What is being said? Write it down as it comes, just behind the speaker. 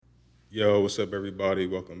Yo, what's up, everybody?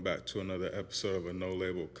 Welcome back to another episode of a No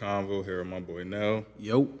Label Convo here with my boy Nell.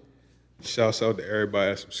 Yo. Shouts out to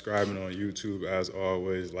everybody that's subscribing on YouTube, as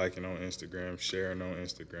always, liking on Instagram, sharing on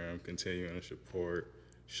Instagram, continuing to support,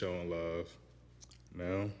 showing love.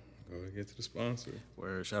 Now, go ahead and get to the sponsor.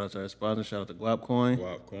 Word, shout out to our sponsor, shout out to Guapcoin.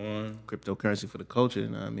 Guapcoin. Cryptocurrency for the culture, you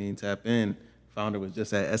know what I mean? Tap in. Founder was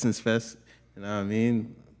just at Essence Fest, you know what I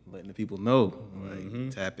mean? Letting the people know,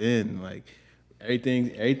 like, tap in, like,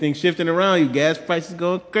 everything shifting around you. Gas prices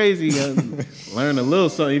going crazy. Learn a little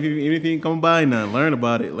something. If you come by now, learn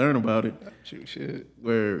about it. Shoot, shit.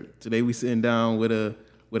 Where today we sitting down with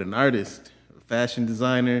an artist, a fashion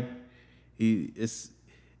designer. It's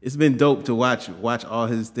been dope to watch all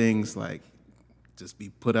his things like just be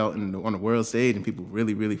put out on the world stage and people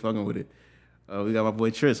really fucking with it. We got my boy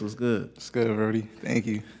Tris. What's good? What's good, Brody? Thank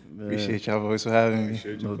you. Appreciate y'all boys for having me.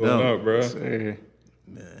 Appreciate you No pulling doubt. up, bro. Sir.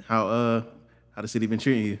 Man, how the city been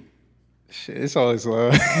treating you? Shit, it's always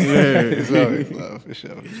love. It's always love, for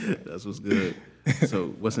sure. That's what's good. So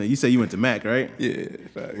what's name? You say you went to Mac, right? Yeah,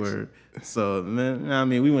 facts. Word. So man, I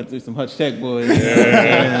mean, we went through some Hutch Tech boys.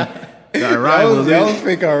 Our rivals. Y'all was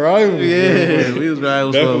fake our rivals. Yeah, we was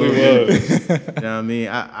rivals. Definitely was. You know what I mean?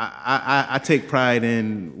 I take pride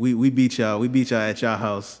in we beat y'all. We beat y'all at y'all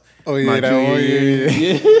house. Oh yeah, my that junior one year.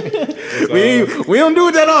 year. We don't do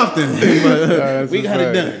it that often, but That's we got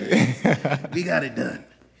it what's done. We got it done.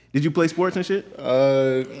 Did you play sports and shit?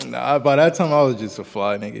 Nah, by that time I was just a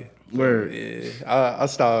fly nigga. Word. Yeah, I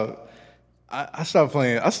stopped. I stopped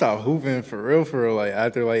playing. I stopped hooping for real. Like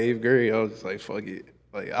after like 8th grade, I was just like, fuck it.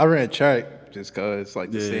 Like I ran track just cause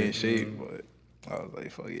like to stay in shape, but I was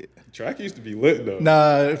like, fuck it. Track used to be lit,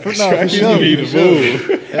 though. For Track used sure. to be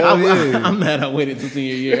the move. I'm mad I waited till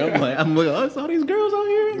senior year. I'm looking, oh, it's all these girls out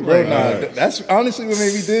here? Bro, Like, that's honestly what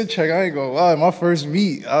made me did check. I ain't gonna lie. My first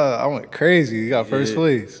meet, I went crazy. You got first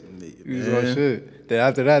place. You was on shit. Then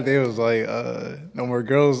after that, they was like, no more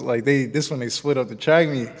girls. Like this when they split up the track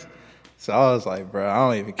meets. So I was like, bro, I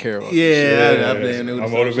don't even care about this shit. My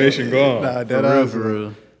motivation gone. Nah, for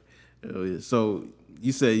real. Hell yeah. So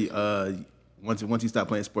you say once you stopped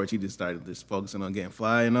playing sports, you just started just focusing on getting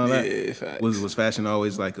fly and all that? Yeah, facts. Was fashion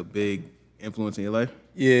always like a big influence in your life?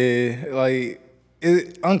 Yeah, like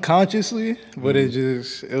it unconsciously, but it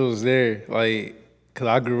was there. Like, cause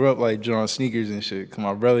I grew up like drawing sneakers and shit. Cause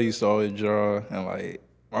my brother used to always draw, and like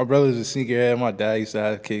my brother's a sneakerhead. My dad used to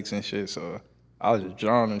have kicks and shit, so I was just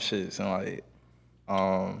drawing them shits and like,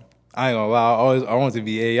 I ain't gonna lie, I wanted to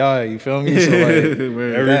be AI. You feel me? So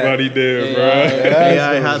like, Everybody did, bro.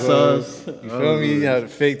 AI hot sauce. you feel me? You had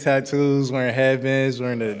fake tattoos, wearing headbands,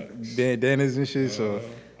 wearing the bandanas and shit. So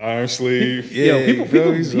Arm sleeve. yeah, Yo,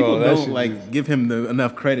 people all that don't shit like give him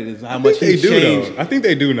enough credit as how I much think he they do, changed. though. I think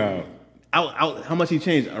they do now. How much he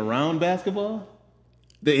changed around basketball?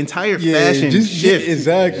 The entire Yeah, fashion just- shift,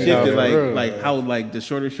 exactly. shifted Yeah, bro. like how like the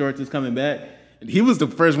shorter shorts is coming back. He was the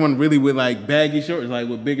first one really with like baggy shorts, like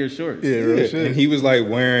with bigger shorts. Yeah, real shit. And he was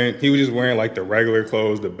just wearing like the regular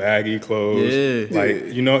clothes, the baggy clothes. Yeah. Like,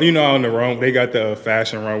 you know on the run, they got the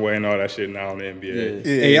fashion runway and all that shit now in the NBA.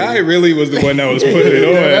 Yeah. AI really was the one that was putting it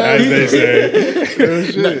on, as they say. Real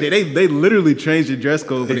shit. No, they literally changed the dress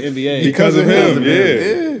code for the NBA Because of him, yeah.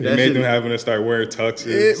 Yeah. It made shit- them having to start wearing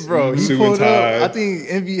tuxes, Yeah, bro, he suit and pulled tie. up. I think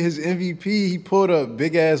his MVP. He pulled up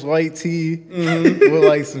big ass white tee with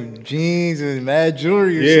like some jeans and mad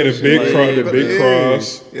jewelry. Or Yeah, the some big shit. the big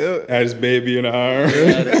cross. Yeah. Had his baby in the arm.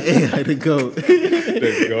 AI the goat.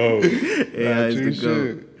 There you go. AI is the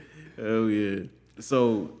true goat. Oh yeah.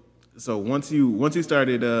 So once you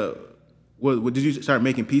started, what did you start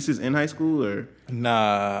making pieces in high school or?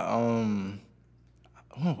 Nah,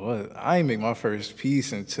 what? I ain't make my first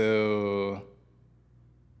piece until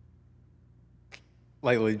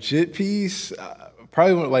like legit piece.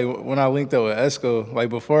 Probably when I linked up with Esco. Like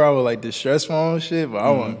before, I would like distress my own shit, but I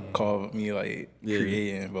wouldn't call me like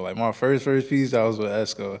creating. But like my first piece, that was with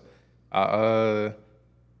Esco. I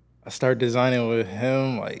started designing with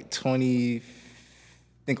him like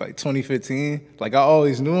 2015. Like I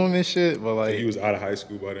always knew him and shit, but like He was out of high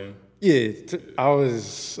school by then. yeah, I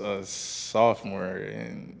was a sophomore,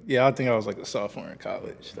 and I think I was like a sophomore in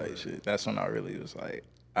college. Type shit. That's when I really was like,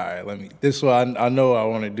 all right, this is what I know I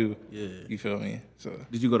want to do. Yeah. You feel me? So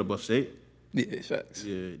Did you go to Buff State? yeah, facts.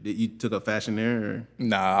 Yeah. Did you took up fashion there or?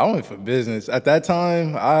 Nah, I went for business. At that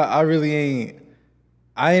time, I really ain't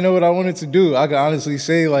know what I wanted to do. I could honestly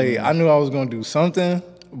say like I knew I was gonna do something,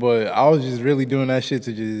 but I was just really doing that shit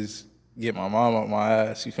to just get my mom up my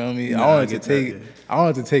ass. You feel me? Nah, I I wanted get to that, take I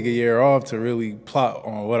wanted to take a year off to really plot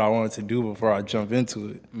on what I wanted to do before I jump into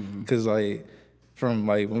it. Cause like from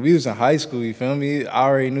like when we was in high school, you feel me? I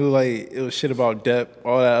already knew like it was shit about debt,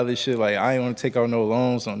 all that other shit. Like I ain't want to take out no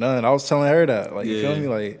loans, no nothing. I was telling her that, like you feel me?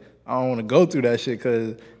 Like I don't want to go through that shit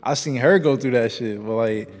because I seen her go through that shit. But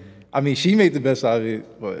like, I mean, she made the best out of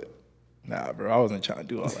it. But nah, bro, I wasn't trying to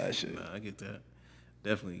do all that shit. Nah, I get that.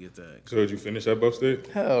 Definitely get that. So did you finish at Buff State?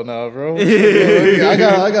 Hell no, bro. I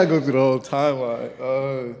gotta go through the whole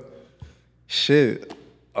timeline. Shit.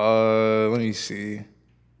 Let me see.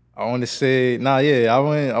 I want to say, I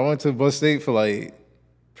went to Buff State for like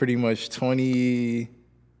pretty much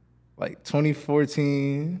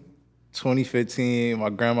 2014, 2015. My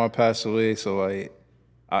grandma passed away, so like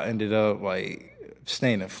I ended up like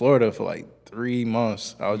staying in Florida for like 3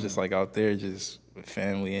 months. I was just like out there just with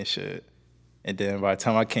family and shit. And then by the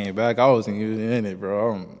time I came back, I wasn't even in it,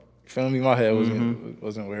 bro. You feel me? My head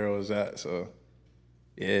wasn't where it was at, so.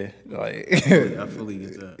 Yeah, like I fully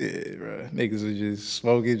get that. Yeah, bro. Niggas was just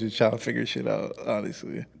smoking, just trying to figure shit out.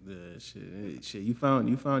 Honestly. Yeah, shit. You found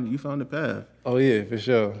the path. Oh yeah, for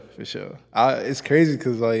sure. It's crazy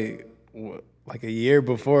because like a year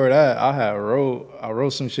before that, I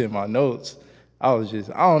wrote some shit in my notes. I was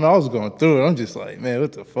going through it. I'm just like, man,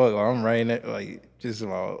 what the fuck? Like, I'm writing it like just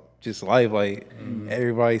about just life, like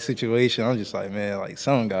everybody's situation. I'm just like, man, like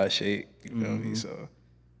something got shake. You feel me? So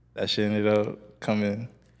that shit ended up coming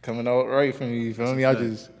out right for me. You feel me? I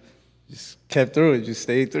just kept through it. Just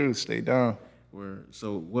stayed down.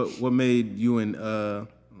 So what made you and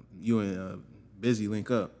Busy link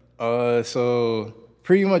up? So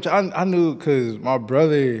pretty much I knew because my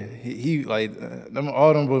brother he like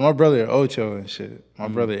all them boys. My brother Ocho and shit. My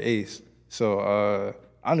brother Ace. So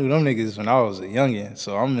I knew them niggas when I was a youngin'.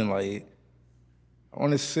 So I'm in like I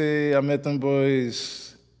want to say I met them boys.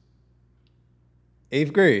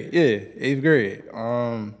 8th grade, yeah, 8th grade.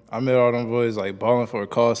 I met all them boys like balling for a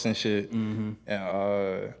cost and shit. And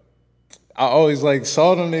I always like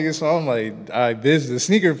saw them niggas, so I'm like, all right, Biz, the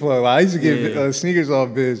sneaker plug. Like, I used to get sneakers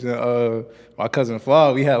off Biz. And my cousin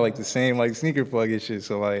Flaw, we had like the same like sneaker plug and shit.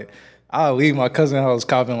 So like, I'll leave my cousin's house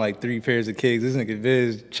copping like 3 pairs of kicks. This nigga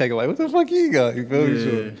Biz checking like, what the fuck you got? You feel me?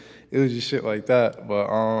 So it was just shit like that. But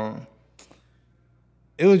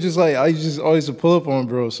it was just like I just always to pull up on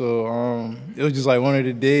bro. So it was just like one of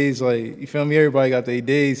the days, like you feel me. Everybody got their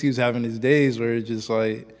days. He was having his days where it's just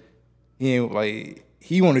like he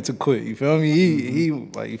wanted to quit. You feel me? He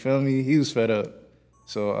like you feel me. He was fed up.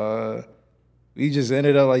 So we just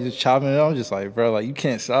ended up like just chopping it up. I'm just like bro, like you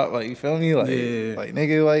can't stop. Like you feel me? Like like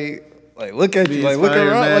nigga, like look at you, like look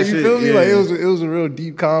around, like you feel me? Like it was a real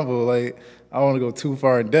deep convo. Like I don't want to go too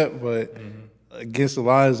far in depth, but. Against the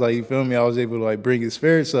lines, like you feel me, I was able to like bring his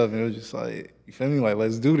spirits up, and it was just like you feel me, like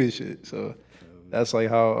let's do this shit. So that's like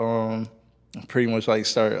how I pretty much like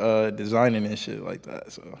start designing and shit like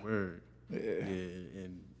that. So Word.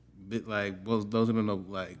 And bit like those who don't know,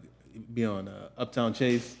 like be on Uptown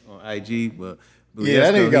Chase on IG, but yeah,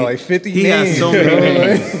 that nigga got like 50 names. He has so many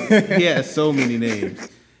names. He has so many names.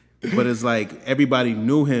 But it's like everybody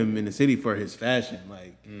knew him in the city for his fashion, like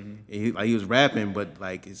he was rapping, but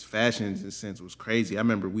like his fashion sense was crazy. I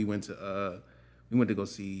remember we went to go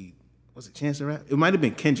see, was it Chance the Rapper? It might have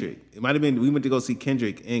been Kendrick. We went to go see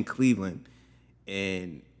Kendrick in Cleveland,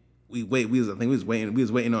 and we was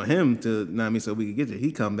waiting on him to, you know what I mean, so we could get there.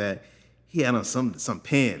 He come back, he had on some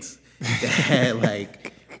pants that had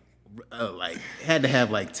like had to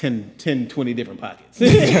have like 10, 20 different pockets.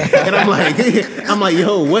 And I'm like,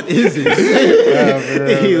 yo, what is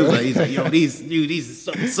this? He's like, yo, these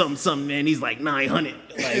is something, man. He's like 900. Like,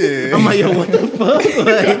 I'm like, yo, what the fuck?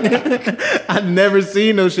 Like, I've never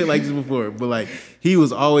seen no shit like this before. But like, he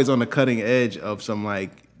was always on the cutting edge of some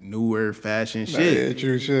like newer fashion shit. Yeah,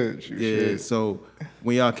 true shit. So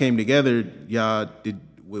when y'all came together,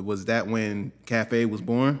 was that when Cafe was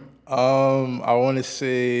born? I want to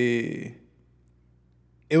say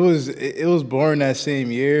it was born that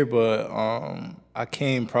same year, but I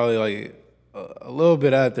came probably like a little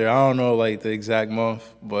bit after. I don't know like the exact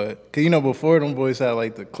month, but cause before them boys had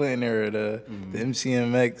like the Clinton era, the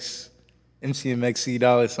MCMXC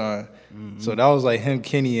dollar sign. So that was like him,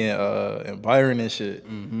 Kenny, and Byron and shit.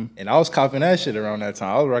 And I was copping that shit around that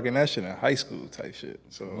time. I was rocking that shit in high school type shit.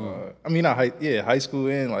 So I mean, high school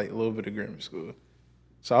and like a little bit of grammar school.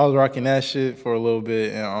 So I was rocking that shit for a little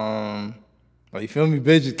bit, and like you feel me,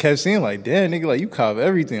 bitch just kept saying like, damn nigga, like you cop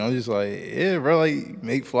everything. I'm just like, yeah, bro, like you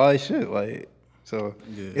make fly shit, like so.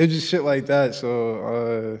 It was just shit like that.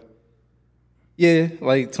 So yeah,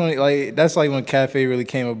 like 20, like that's like when Cafe really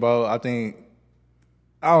came about. I think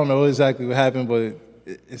I don't know exactly what happened, but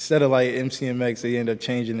instead of like MCMX, they ended up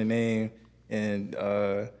changing the name, and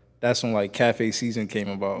that's when like Cafe Season came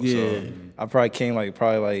about. Yeah. So I probably came like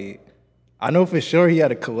I know for sure he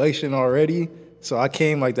had a collection already, so I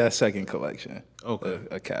came like that second collection. Okay.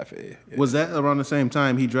 A cafe. Yeah. Was that around the same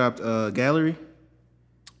time he dropped Gallery?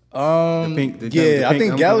 Yeah, the I pink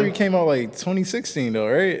think Gallery cover? came out like 2016 though,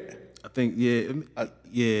 right? I think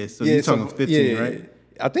yeah. So you're talking 15, right?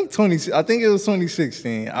 I think it was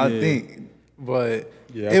 2016. I think, but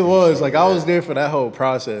Yeah, I it think was so, like I was there for that whole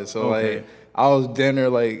process. So Okay. like I was down there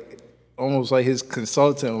like almost like his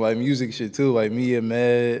consultant, like music shit too, like me and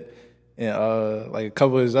Med and like a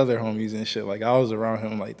couple of his other homies and shit. Like I was around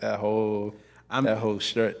him like that whole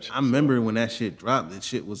stretch. I remember when that shit dropped. That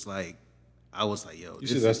shit was like, I was like, yo, You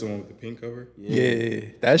said that's the one with the pink cover? Yeah,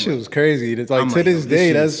 that shit was crazy. It's like I'm to like, this yo, this day,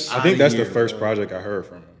 shit that's is I think that's the here, first project I heard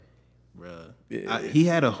from him. bruh. He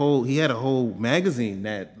had a whole magazine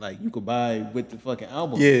that like you could buy with the fucking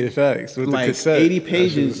album. yeah, facts with like the cassette. 80 That shit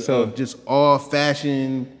was pages tough. of just all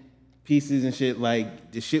fashion pieces and shit.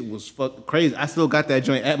 Like this shit was fuck crazy. I still got that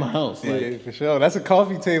joint at my house. Like, Yeah, for sure. That's a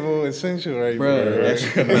coffee table essential right bruh, there. that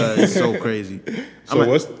shit, bruh, it's so crazy. So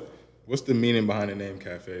what's the meaning behind the name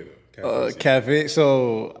Cafe though? Cafe.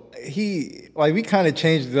 So we kind of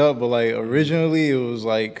changed it up, but like originally it was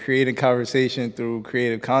like creating conversation through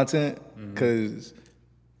creative content. Because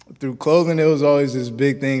through clothing, it was always this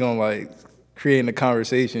big thing on like creating a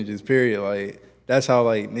conversation, just period. Like that's how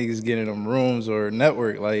like niggas get in them rooms or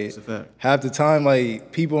network. Like a fact. half the time,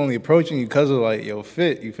 like people only approaching you because of like your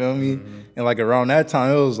fit. You feel me? And like around that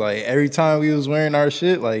time, it was like every time we was wearing our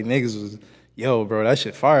shit, like niggas was, yo, bro, that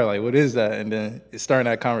shit fire. Like, what is that? And then it started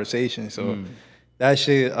that conversation. So that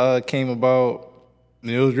shit came about.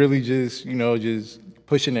 And it was really just, just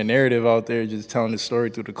pushing the narrative out there, just telling the story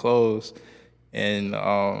through the clothes. And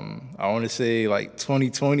I want to say like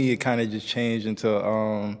 2020, it kind of just changed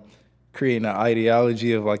into creating an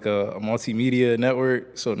ideology of like a multimedia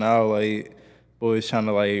network. So now like boys trying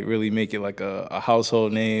to like really make it like a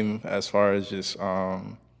household name as far as just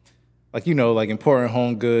like important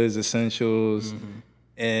home goods, essentials,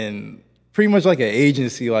 and pretty much like an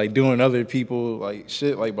agency, like doing other people like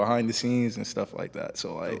shit like behind the scenes and stuff like that.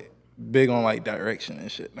 So like big on like direction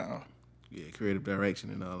and shit now. Yeah, creative direction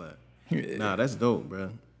and all that. Yeah. Nah, that's dope,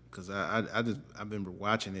 bro. Cause I remember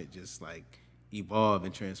watching it just like evolve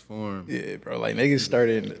and transform. Yeah, bro. Like niggas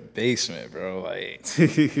started in the basement, bro. Like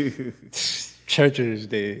Church's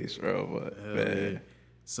days, bro. But man. Yeah.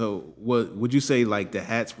 So, what would you say? Like the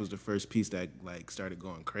hats was the first piece that like started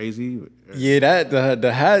going crazy. Or- Yeah,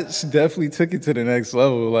 the hats definitely took it to the next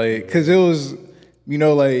level. Like, cause it was,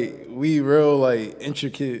 like we real like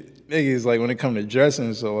intricate niggas. Like when it come to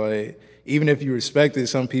dressing, so like even if you respect it,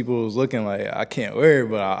 some people was looking like I can't wear it,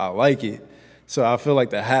 but I like it. So I feel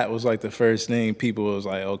like the hat was like the first thing people was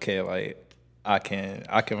like, okay, like I can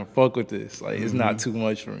fuck with this. Like it's not too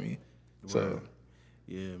much for me. So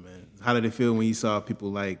yeah, man. How did it feel when you saw people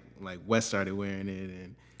like West started wearing it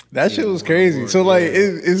and that shit it was more crazy. and So more? like Yeah.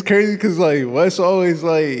 it's crazy because like Wes always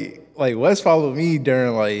like Wes followed me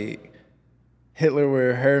during like Hitler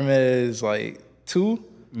wear Hermes like 2.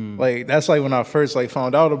 Like that's like when I first like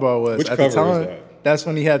found out about Wes. Which At the cover was time, that? that's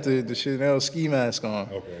when he had the Chanel ski mask on.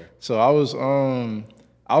 Okay. So I was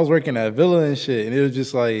working at Villa and shit, and it was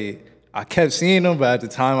just like I kept seeing him, but at the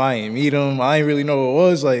time I ain't meet him. I ain't really know what it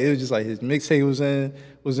was. Like it was just like his mixtape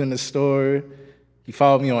was in the store. He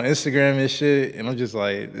followed me on Instagram and shit, and I'm just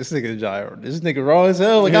like, this nigga raw as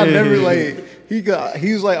hell. Like I never like he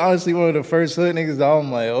was like honestly one of the first hood niggas that I'm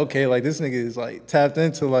like, okay, like this nigga is like tapped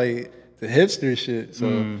into like the hipster shit.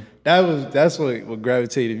 So that's what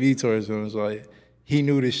gravitated me towards him. Was like he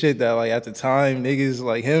knew the shit that like at the time niggas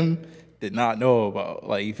like him did not know about.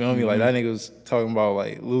 Like you feel me? Like that nigga was talking about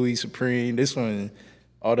like Louis Supreme. This one,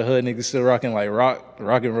 all the hood niggas still rocking like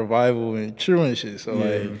rocking Revival and True and shit. So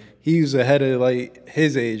like he was ahead of like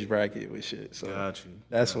his age bracket with shit. So Got you.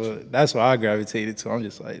 that's what I gravitated to. I'm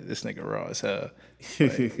just like this nigga raw as hell.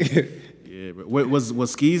 Like, Yeah, but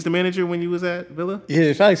was Skis the manager when you was at Villa? yeah,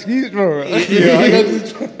 in fact, excuse bro. Yeah, I got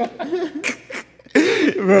this.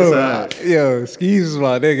 Bro, yo, Skis is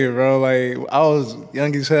my nigga, bro. Like I was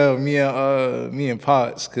young as hell, me and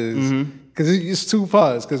Potts, cause it's 2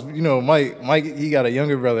 Potts, cause Mike he got a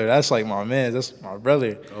younger brother. That's like my man. That's my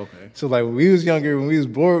brother. Okay. So like when we was younger, when we was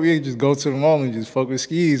bored, we'd just go to the mall and just fuck with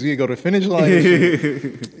Skis. We'd go to Finish Line. And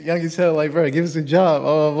shit. Young as hell, like bro, give us a job,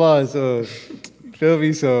 blah blah blah. So feel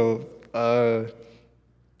me? So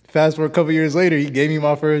fast forward a couple years later, he gave me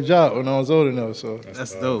my first job when I was old enough. So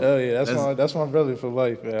That's dope. hell yeah, that's my brother for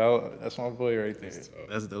life, man. That's my boy right there.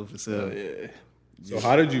 That's dope as hell. Yeah. So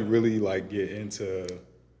how did you really like get into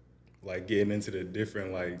like getting into the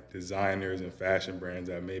different like designers and fashion brands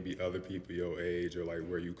that maybe other people your age or like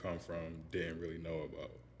where you come from didn't really know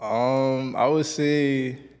about? I would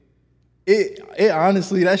say It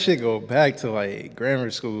honestly, that shit go back to like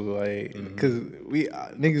grammar school, like, cause we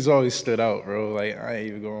niggas always stood out, bro. Like I ain't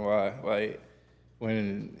even gonna lie, like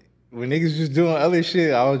when niggas was doing other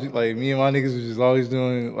shit, I was like, me and my niggas was just always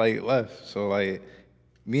doing like left. So like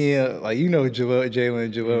me and like Jalen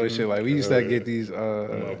and shit. Like we used to get these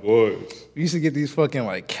My boys. we used to get these fucking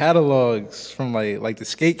like catalogs from like the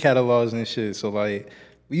skate catalogs and shit. So like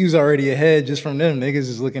we was already ahead just from them. Niggas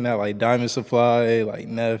is looking at like Diamond Supply, like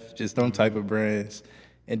Neff, just them type of brands.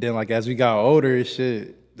 And then like as we got older and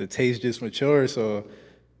shit, the taste just matured. So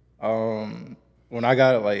when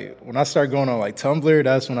I started going on like Tumblr,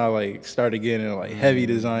 that's when I like started getting into like heavy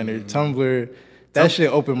designer. Tumblr, that shit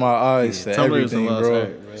opened my eyes to Tumblr is everything, the bro.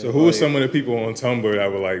 right? So who were some of the people on Tumblr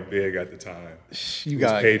that were like big at the time? You Whose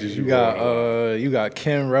got pages you you got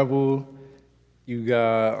Ken Rebel. You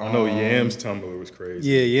got I know Yams Tumblr was crazy.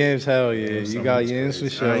 Yeah, Yams, hell yeah. Yams You got Tumblr was Yams for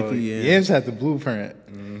crazy. sure. R.I.P. Yams. Yams had the blueprint.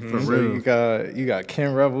 For So real. you got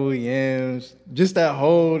Ken Rebel, Yams, just that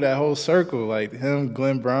whole circle, like him,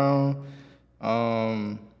 Glenn Brown,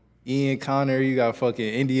 Ian Connor. You got fucking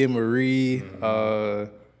India Marie.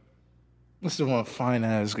 What's the one fine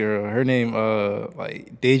ass girl? Her name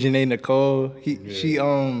like Dejanay Nicole. She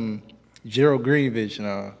Gerald Green bitch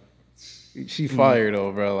now. She fired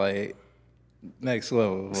though, bro. Like next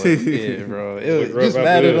level. Like, yeah, bro. It was Look her just up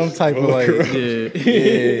mad after at them this. type of Look like her up.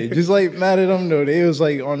 yeah, just like mad at them though. They was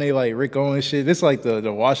like on they like Rick Owens shit. This like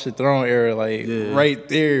the Watch the Throne era, like right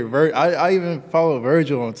there. I even followed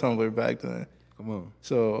Virgil on Tumblr back then. Come on.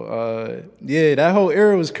 So yeah, that whole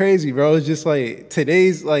era was crazy, bro. It's just like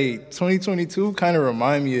today's like 2022 kind of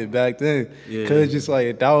remind me of back then. Yeah. Cause just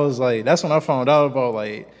like that was like that's when I found out about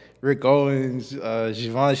like Rick Owens,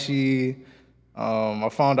 Givenchy. I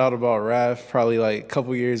found out about Raph probably like a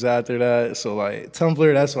couple years after that. So like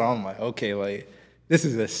Tumblr, that's why I'm like, okay, like this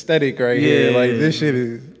is aesthetic right here. Like this shit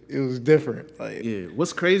it was different. Like Yeah,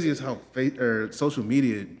 what's crazy is how social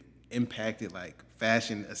media impacted like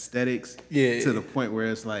fashion aesthetics to the point where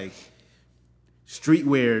it's like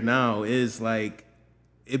streetwear now is like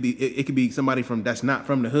it could be somebody that's not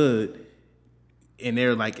from the hood and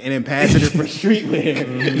they're like an ambassador for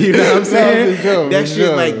streetwear. You know what I'm saying? for sure, that for shit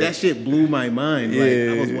sure. like that shit blew my mind. Like I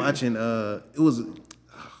Yeah. was watching it was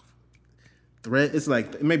Thread. It's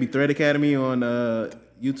like maybe Thread Academy on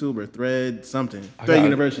YouTube or Thread something. Thread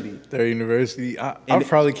University. Their university. I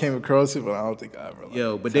probably came across it, but I don't think I ever. Like,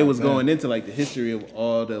 Yo, but they was going into like the history of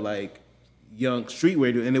all the like young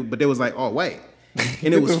streetwear, but they was like all white,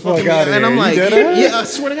 and it was the fuck fucking. outta And I'm here. like, You dead ass? yeah, I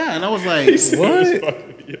swear to God, and I was like,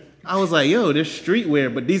 What? I was like, yo, there's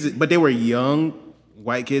streetwear, but they were young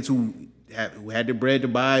white kids who had the bread to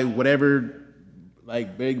buy whatever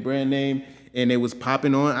like big brand name, and it was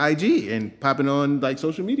popping on IG and popping on like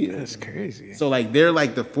social media. That's crazy. So like they're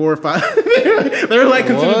like the 4 or 5. they're like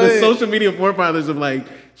considered the What? social media forefathers of like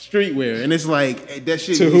streetwear, and it's like that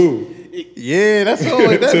shit. To who? Yeah, that's all.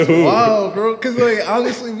 Like that's To who? wild, bro. Cause like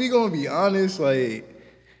honestly, we gonna be honest. Like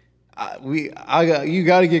you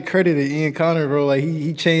got to get credit to Ian Connor, bro. Like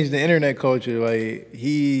he changed the internet culture. Like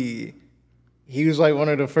he was like one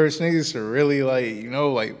of the first niggas to really like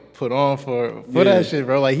like put on for that shit,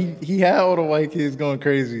 bro. Like he had all the white kids going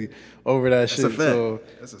crazy over that shit. a fact. So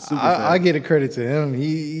That's a super I fact. get a credit to him.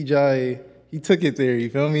 He took it there. You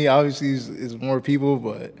feel me? Obviously, it's more people,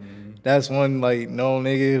 but that's one like known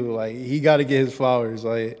nigga who like he got to get his flowers.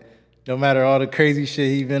 Like no matter all the crazy shit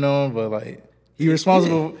he been on, but like he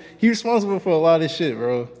responsible. He responsible for a lot of shit,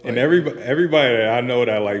 bro. And everybody that I know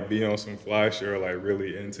that like be on some fly shit or like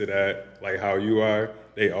really into that, like how you are,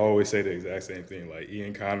 they always say the exact same thing. Like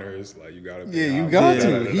Ian Connor is like you gotta be Yeah, you honest, got da,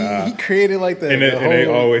 to. da, da, da. He created like the And the they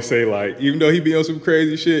whole- always say like, even though he be on some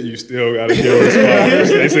crazy shit, you still gotta give him his flowers.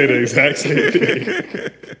 They say the exact same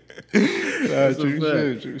thing.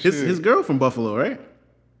 True shit. His girl from Buffalo, right?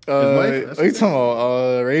 wife? That's Are you talking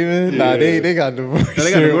about Raven? Nah, Yeah. they got divorced.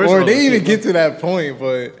 they got divorced? Or Oh, they shit. even get to that point,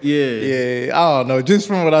 but Yeah. I don't know. Just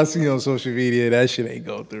from what I see on social media, that shit ain't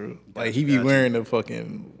go through. Like he be Gotcha. wearing the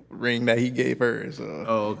fucking ring that he gave her. So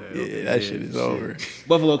Oh, okay. yeah, okay. that shit is over.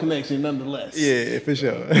 Buffalo connection, nonetheless. Yeah, for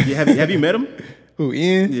sure. Yeah, have you met him? Who,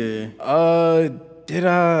 Ian? Yeah. Did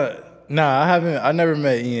I? Nah, I haven't. I never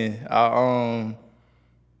met Ian.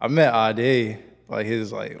 I met Ade,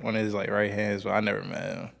 like one of his like right hands, but I never met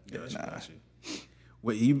him. Nah.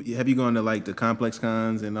 Wait, have you gone to like the complex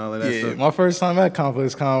cons and all of that Yeah, stuff? my first time at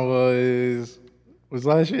Complex Con was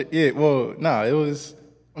last year. Yeah, well, nah, it was.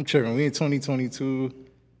 I'm tripping. We in 2022,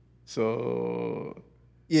 so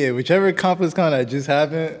yeah, whichever Complex Con that just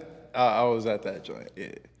happened, I was at that joint. Yeah,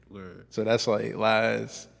 Word. so that's like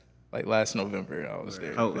last Like last November, I was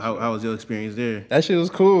there. How was your experience there? That shit was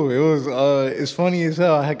cool. It was it's funny as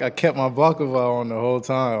hell. I kept my Baklava on the whole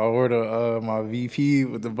time. I wore my VP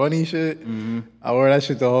with the bunny shit. I wore that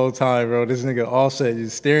shit the whole time, bro. This nigga Offset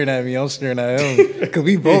just staring at me. I'm staring at him because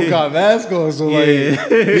we both got masks on. So like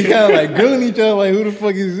we kind of like grilling each other. Like who the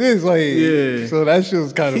fuck is this? Like so that shit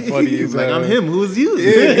was kind of funny. As like I'm him. Who's you?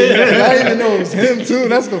 Yeah, I didn't even know it was him too.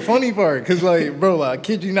 That's the funny part. Cause like bro, like I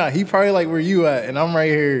kid you not, he probably like where you at, and I'm right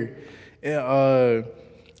here. And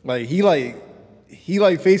like he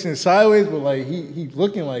facing sideways, but like he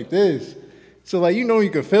looking like this. So like you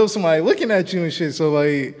can feel somebody looking at you and shit. So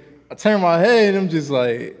like I turn my head and I'm just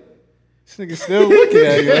like, this nigga still looking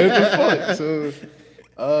at you. What the fuck?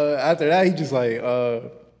 So after that he just like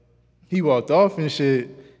he walked off and shit.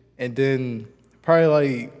 And then probably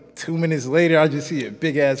like 2 minutes later, I just see a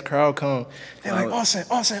big ass crowd come. They're like, Offset.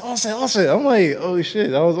 I'm like, oh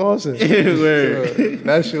shit, that was Offset. So,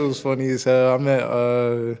 that shit was funny as hell. I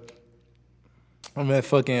met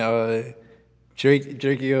fucking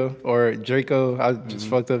Draco. I just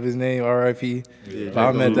fucked up his name, R.I.P. Yeah, but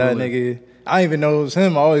I met that nigga. I didn't even know it was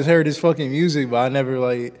him. I always heard his fucking music, but I never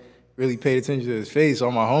like really paid attention to his face.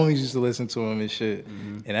 All my homies used to listen to him and shit.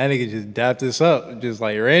 And that nigga just dapped us up just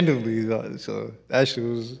like randomly. So that shit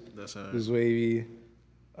was wavy.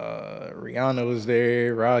 Rihanna was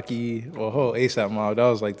there, Rocky, whole ASAP Mob. That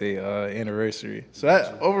was like the anniversary. So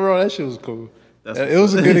that overall, that shit was cool. It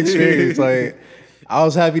was a good experience. Like I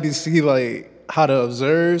was happy to see like how to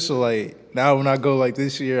observe. So like now when I go like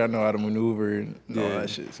this year, I know how to maneuver and all that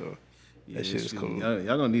shit. So that shit is cool. Y'all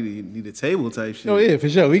gonna need a table type shit. Oh yeah, for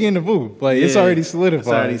sure. We get in the booth. Like it's already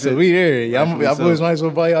solidified. So we there. Y'all boys might as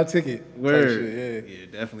well buy y'all ticket. Word. Yeah,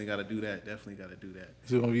 definitely gotta do that.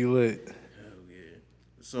 It's gonna be lit. Hell yeah.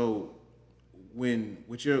 So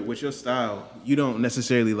with your style, you don't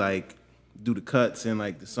necessarily like do the cuts and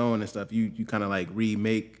like the sewing and stuff. You kind of like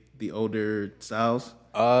remake the older styles.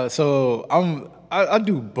 So I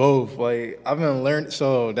do both. Like I've been learning.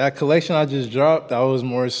 So that collection I just dropped, that was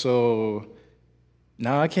more so.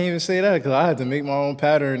 Nah, I can't even say that because I had to make my own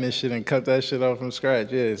pattern and shit and cut that shit out from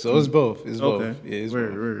scratch. Yeah, so it's both. It's both. Yeah, it's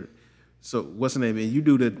both. So what's the name? And you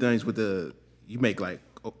do the things with you make like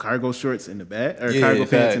cargo shorts in the bag or cargo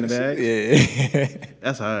pants in the bag. Yeah,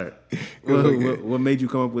 that's hard. What made you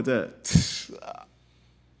come up with that?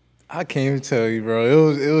 I can't even tell you,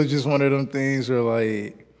 bro. It was just one of them things where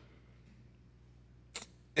like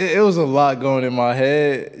it was a lot going in my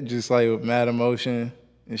head, just like with mad emotion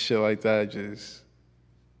and shit like that. Just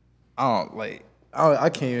I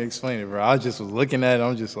can't even explain it, bro. I just was looking at it.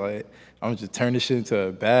 I'm just just turn this shit into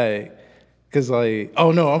a bag, cause like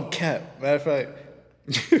oh no, I'm Cap. Matter of fact,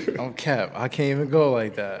 I'm Cap. I can't even go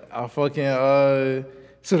like that. I fucking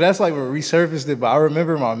so that's like what resurfaced it. But I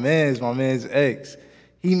remember my man's ex.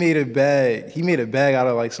 He made a bag out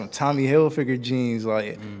of like some Tommy Hilfiger jeans,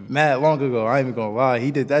 like mad long ago. I ain't even gonna lie.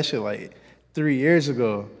 He did that shit like 3 years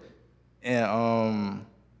ago. And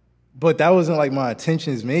but that wasn't like my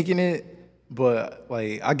intentions making it. But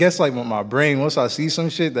like I guess like with my brain, once I see some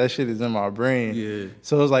shit, that shit is in my brain. Yeah.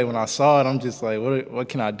 So it was like when I saw it, I'm just like, what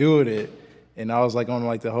can I do with it? And I was like on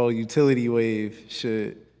like the whole utility wave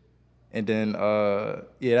shit. And then,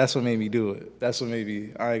 that's what made me do it. That's what made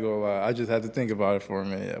me, I ain't gonna lie, I just had to think about it for a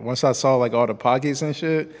minute. Once I saw like all the pockets and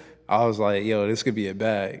shit, I was like, yo, this could be a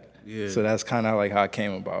bag. Yeah. So that's kind of like how I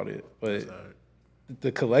came about it. But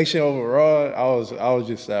the collection overall, I was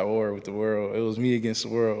just at war with the world. It was me against the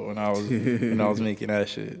world when I was making that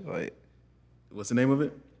shit. Like, what's the name of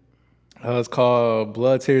it? It's called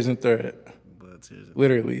Blood, Tears, and Thread.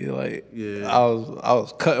 Literally, like, I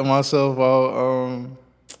was cutting myself out.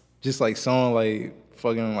 Just like sewing, like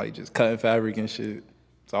fucking, like just cutting fabric and shit.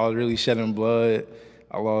 So I was really shedding blood.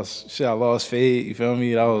 I lost Fade. You feel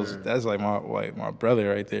me? That's like my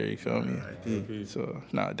brother right there. You feel me? So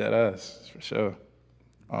dead ass for sure.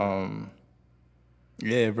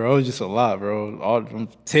 Yeah, bro, it was just a lot, bro. All them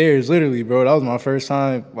tears, literally, bro. That was my first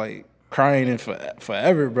time like crying in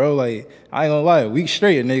forever, bro. Like I ain't gonna lie, a week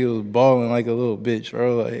straight, a nigga was bawling like a little bitch,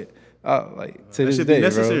 bro. Like to this day, bro.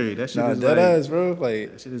 That shit is dead ass, bro.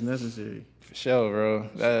 Like that shit is necessary for sure,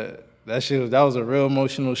 bro. That was a real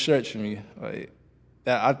emotional stretch for me. Like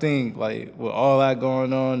that, I think, like with all that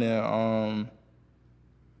going on and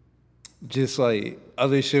just like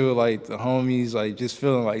other shit with like the homies, like just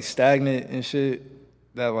feeling like stagnant and shit.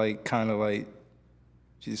 That like kind of like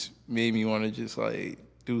just made me want to just like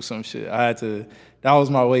do some shit. That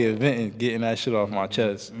was my way of venting, getting that shit off my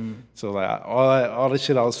chest. So like all the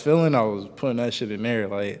shit I was feeling, I was putting that shit in there.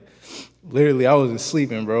 Like literally, I wasn't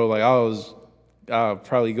sleeping, bro. Like I I'll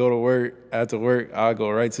probably go to work. After work, I'll go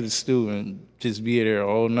right to the stew and just be there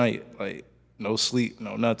all night. Like, no sleep,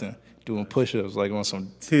 no nothing. Doing push-ups, like on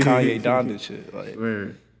some Kanye Donda shit. Like,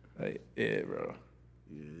 Word. yeah, bro.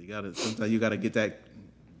 Yeah, sometimes you gotta get that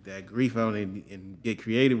grief out and get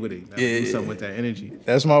creative with it. Do something with that energy.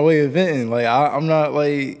 That's my way of venting. Like, I'm not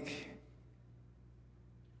like,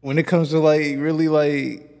 when it comes to like really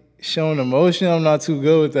like showing emotion, I'm not too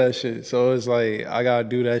good with that shit. So it's like I gotta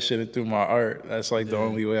do that shit through my art. That's like the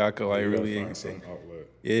only way I could like really find some outlet.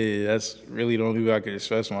 Yeah, that's really the only way I could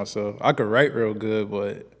express myself. I could write real good,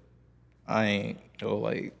 but I ain't no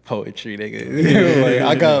like poetry nigga. Like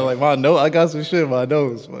I got like I got some shit in my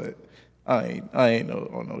notes, but I ain't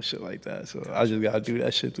on no shit like that. So I just gotta do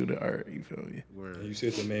that shit through the art. You feel me? And you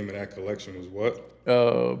said the name of that collection was what?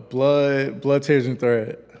 Blood, Tears, and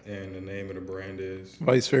Thread. And the name of the brand is?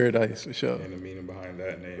 Vice Paradise, for sure. And the meaning behind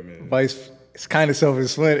that name is? Vice, it's kind of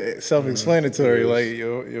self-explanatory. Like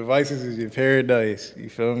your vices is your paradise. You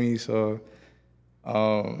feel me? So,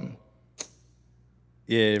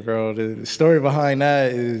 yeah, bro. The story behind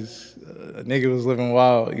that is a nigga was living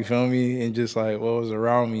wild. You feel me? And just like what was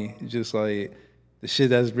around me, just like the shit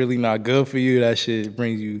that's really not good for you. That shit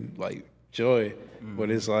brings you like joy, but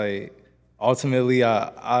it's like ultimately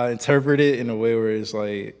I interpret it in a way where it's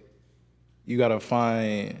like you gotta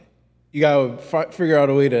figure out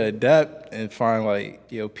a way to adapt and find like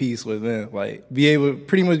your peace within, like be able to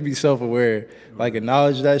pretty much be self-aware, like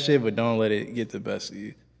acknowledge that shit but don't let it get the best of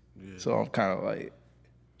you. So I'm kind of like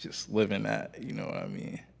just living that, you know what I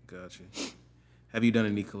mean? Gotcha. Have you done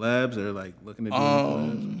any collabs or like looking to do any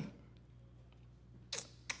collabs?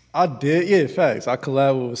 I did, yeah, facts. I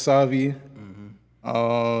collabed with Wasabi.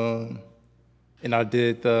 And I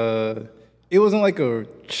did it wasn't like a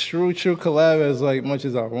true collab as like much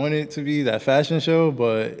as I wanted it to be, that fashion show,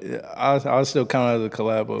 but I still count it as a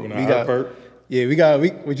collab. But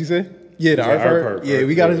what'd you say? Yeah, the art part. Yeah,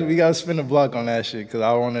 we gotta spin the block on that shit because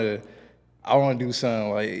I wanna do something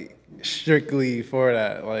like strictly for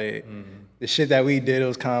that. Like the shit that we did, it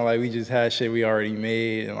was kind of like we just had shit we already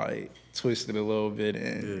made and like twisted a little bit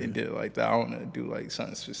and did it like that. I wanna do like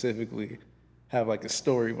something specifically, have like a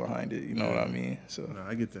story behind it. You know what I mean? So no,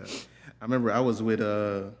 I get that. I remember I was with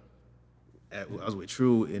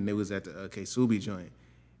True and it was at the K-Subi joint,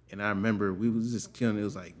 and I remember we was just killing. It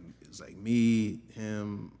was like me,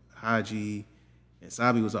 him, Haji, and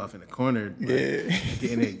Sabi was off in the corner, like,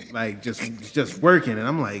 getting it like just working, and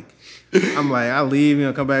I'm like, I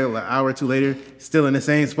leave, come back like an hour or two later, still in the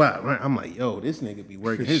same spot. I'm like, yo, this nigga be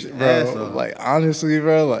working his ass off. Like honestly,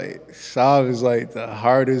 bro, like Saab is like the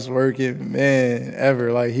hardest working man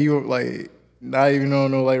ever. Like he like not even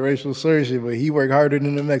on no like racial slur shit, but he worked harder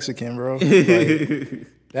than the Mexican, bro. Like,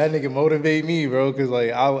 that nigga motivate me, bro, because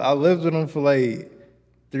like I lived with him for like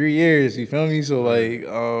 3 years. You feel me? So like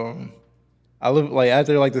I lived like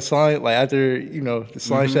after like the slime, like after the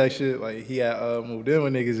slime shack shit, like he had moved in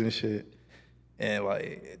with niggas and shit, and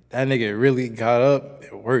like that nigga really got up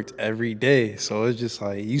and worked every day. So it's just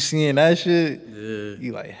like you seeing that shit,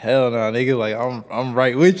 you like hell nah, nigga. Like I'm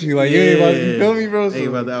right with you. Like you feel me, bro? So, ain't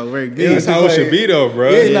about to outwork. That's how it should be though, bro.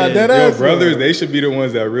 Your brothers, they should be the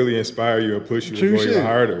ones that really inspire you and push you to go even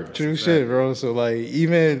harder. True shit, bro. So like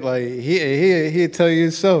even like he'll tell you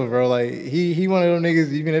himself, bro. Like he one of those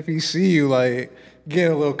niggas. Even if he see you like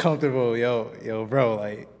getting a little comfortable, yo, bro,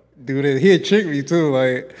 like. Do this. He'd trick me too.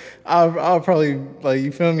 Like I'll probably like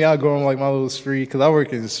you feel me. I'll go on like my little spree because I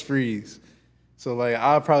work in sprees. So like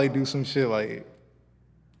I'll probably do some shit like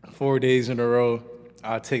 4 days in a row.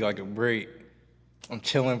 I'll take like a break. I'm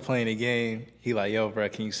chilling playing a game. He like, yo, bro,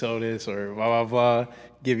 can you sell this or blah blah blah?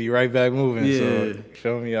 Give you right back moving. So you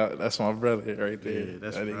feel me? That's my brother right there. Yeah,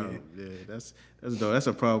 that's proud. Yeah, that's dope. That's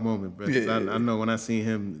a proud moment, bro. Yeah. I know when I seen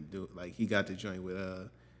him do like he got the joint with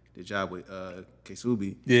the job with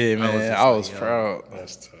K-Subi. Yeah, man, I was proud.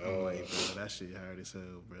 That's tough. I'm like, bro, that shit hard as hell,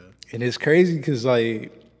 bro. And it's crazy because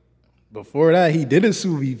like before that, he did a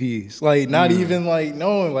Subi piece. Like not even like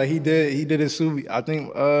knowing, like he did a Subi. I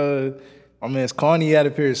think my man's Connie had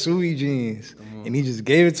a pair of Subi jeans, and he just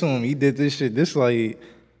gave it to him. He did this shit. This like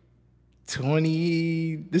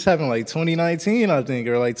This happened like 2019, I think,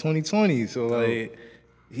 or like 2020. So like.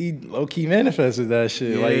 He low-key manifested that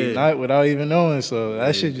shit, like not without even knowing. So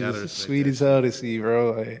that shit just sweet as hell to see,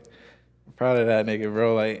 bro. Like, I'm proud of that nigga,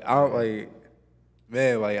 bro. Like, I don't like,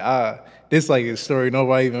 man, like this like a story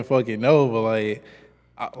nobody even fucking know, but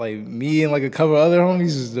like me and like a couple other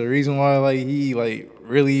homies is the reason why like he like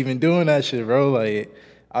really even doing that shit, bro. Like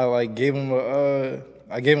I like gave him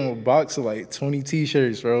a box of like 20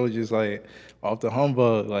 t-shirts, bro, just like off the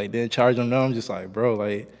humbug, like didn't charge him. No, I'm just like, bro,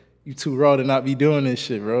 like. You too raw to not be doing this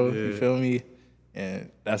shit, bro. You feel me?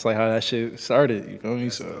 And that's like how that shit started. You feel me?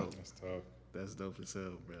 That's So dope. That's tough. That's dope as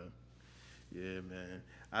hell, bro. Yeah, man.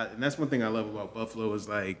 And that's one thing I love about Buffalo is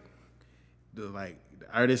like the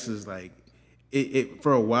artists is like it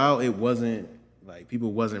for a while it wasn't like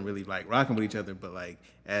people wasn't really like rocking with each other, but like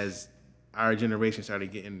as our generation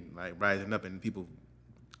started getting like rising up and people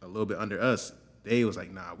a little bit under us, they was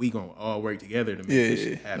like, nah, we gonna all work together to make this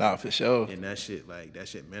shit happen. Nah, for sure. And that shit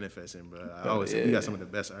manifesting, bro. I always say we got some of the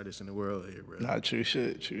best artists in the world here, bro. Nah, true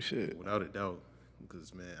shit. Without a doubt.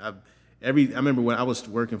 Because man, I remember when I was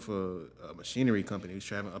working for a machinery company, we was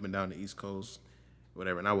traveling up and down the East Coast,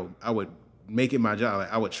 whatever, and I would make it my job.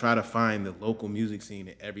 Like I would try to find the local music scene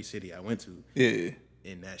in every city I went to. Yeah.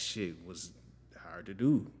 And that shit was hard to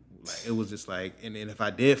do. Like it was just like, and then if I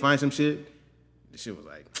did find some shit, the shit was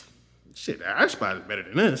like, shit, our spot is better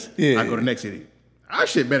than this. Yeah. I go to the next city. Our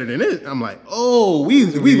shit better than this. I'm like, oh, we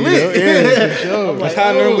lit. Yeah, for sure. That's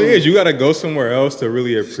how it normally is. You gotta go somewhere else to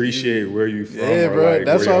really appreciate where you from. Yeah, or bro. like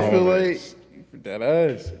That's where why I your feel home like is. that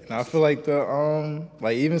ass. And I feel like the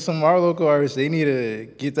like even some of our local artists, they need to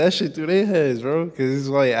get that shit through their heads, bro. Cause it's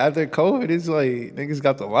like after COVID, it's like niggas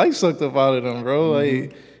got the life sucked up out of them, bro.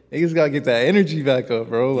 Like niggas gotta get that energy back up,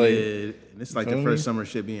 bro. Like Yeah, and it's like the first summer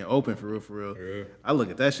shit being open for real. Yeah. I look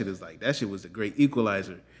at that shit as like that shit was a great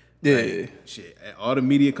equalizer. Yeah. Like, shit. All the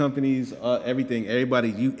media companies, everything,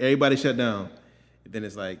 everybody shut down. Then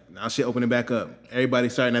it's like now shit opening back up. Everybody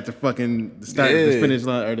starting at the finish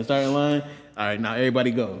line or the starting line. All right, now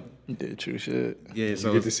everybody go. yeah, true shit. Yeah, You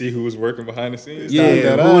so get to see who was working behind the scenes.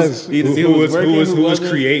 yeah, that who was, ass. you get to see Who working, was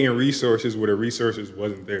wasn't. creating resources where the resources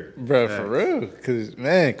wasn't there. Bro, for real. Cause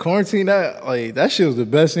man, quarantine that shit was the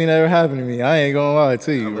best thing that ever happened to me. I ain't gonna lie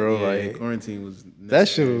to you, bro. Yeah, Like quarantine was that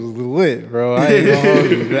shit was lit, bro. I ain't gonna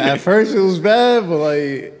hold you. At first it was bad, but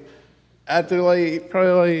like after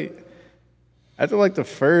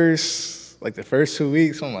the first 2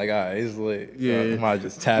 weeks, I'm like, all right, it's lit. Yeah. So I might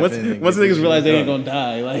just tap Once in. and once get this niggas realize shit they ain't done. gonna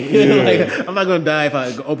die, like I'm not gonna die if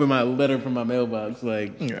I open my letter from my mailbox.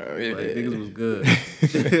 Like, Yeah, yeah. like niggas was good.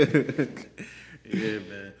 Yeah,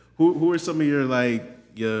 man. Who are some of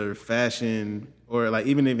your fashion or like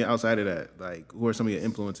even outside of that, like who are some of your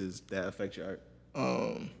influences that affect your art?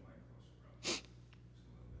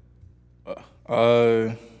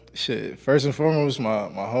 Shit. First and foremost, my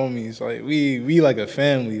homies. Like we like a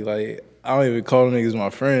family. Like I don't even call them niggas my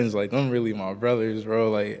friends. Like them really my brothers,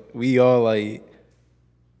 bro. Like we all like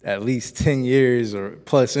at least 10 years or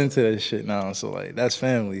plus into that shit now. So like that's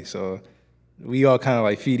family. So we all kind of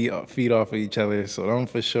like feed off of each other. So them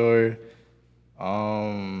for sure.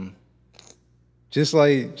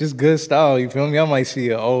 Just good style, you feel me? I might see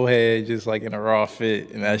an old head just like in a raw fit,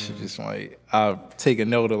 and that shit just like I'll take a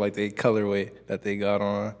note of like the colorway that they got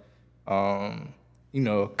on. Kanye,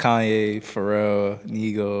 Pharrell,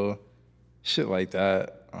 Nigo, shit like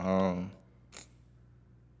that.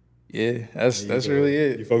 Yeah, that's really You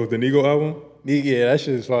it. fuck with the Nigo album? Yeah, that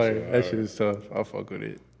shit is fire. That shit is tough. I fuck with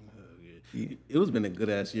it. It was been a good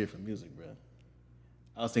ass year for music, bro.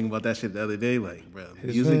 I was thinking about that shit the other day, like, bro,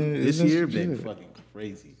 It's music been- this it's year been been good. fucking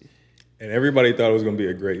crazy. And everybody thought it was gonna be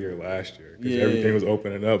a great year last year because Yeah. everything was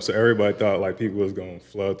opening up. So everybody thought like people was gonna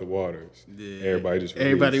flood the waters. Yeah. Everybody just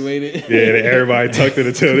Everybody released. waited. Yeah, everybody tucked it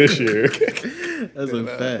until this year. That's a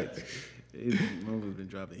fact. Motherfuckers been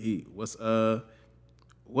dropping heat. What's an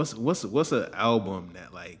album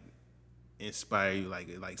that like inspire you?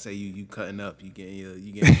 Like say you cutting up, you getting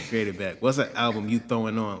your creative back. What's an album you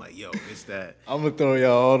throwing on? Like yo, it's that. I'm gonna throw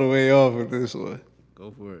y'all all the way off with this one.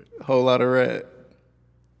 Go for it. Whole lot of red.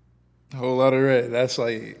 That's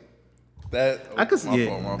like that. I could see my it.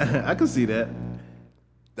 fault, my fault. I could see that.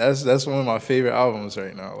 That's one of my favorite albums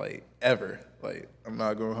right now, like ever. Like I'm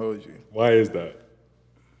not gonna hold you. Why is that?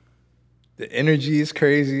 The energy is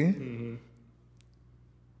crazy.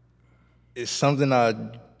 It's something I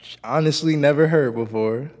honestly never heard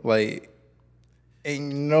before. Like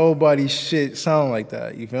ain't nobody shit sound like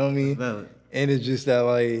that. You feel me? Valid. And it's just that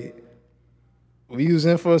like we was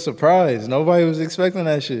in for a surprise. Nobody was expecting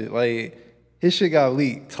that shit. Like his shit got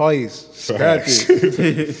leaked twice. Scrapped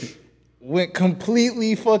it. Went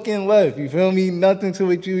completely fucking left. You feel me? Nothing to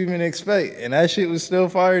what you even expect. And that shit was still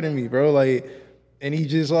fire to me, bro. Like, and he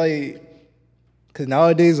just like, cause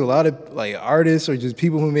nowadays a lot of like artists or just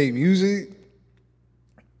people who make music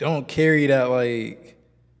don't carry that like,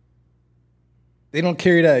 they don't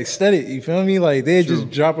carry that aesthetic. You feel me? Like they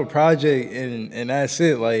just drop a project and that's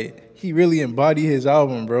it. Like he really embodied his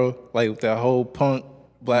album, bro. Like with that whole punk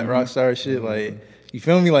black rock star shit. Like you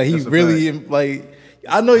feel me? Like he That's a really like.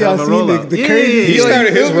 I know Hell y'all of a seen rollout. the Yeah, crazy. yeah, He yeah.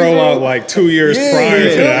 started his feel me, bro? rollout like 2 years Yeah, prior to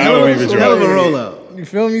yeah. the album even Hell of a dropping. rollout. you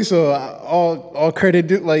feel me? So all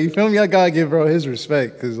credit, like, you feel me? I gotta give bro his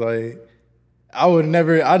respect, cause like I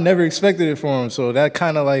never expected it from him. So that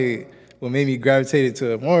kind of like what made me gravitate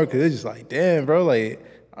to it more, cause it's just like, damn, bro, like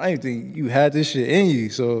I didn't think you had this shit in you.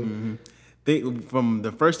 So From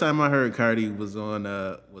the first time I heard Cardi was on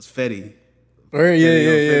was Fetty.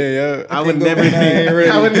 Yeah. I would never think it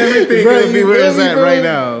would be where it's at right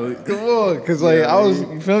now. Come on, cause like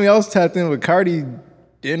you feel me? I was tapped in with Cardi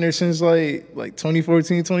dinner since like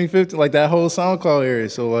 2014, 2015, like that whole SoundCloud era.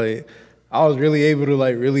 So like I was really able to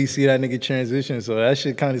like really see that nigga transition. So that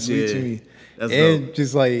shit kind of sweet to me. That's and dope.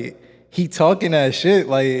 Just like he talking that shit,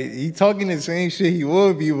 like he talking the same shit he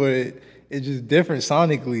would be, but it's just different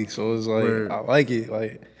sonically. So it's like I like it.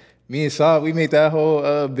 Like me and Saab, we made that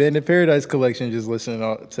whole Band of Paradise collection just listening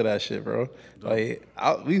to that shit, bro. Like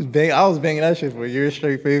I was banging that shit for years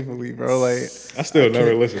straight faithfully, bro. Like I still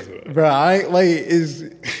never listened to that. bro, I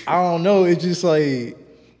don't know. It's just like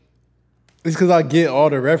it's because I get all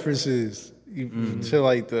the references to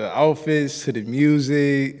like the outfits, to the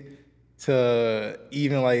music, to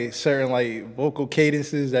even like certain like vocal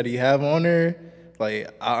cadences that he have on there.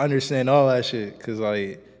 Like I understand all that shit because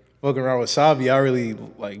like fucking around with Sabi, I really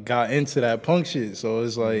like got into that punk shit. So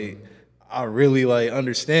it's like I really like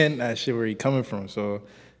understand that shit where he coming from. So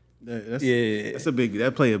that's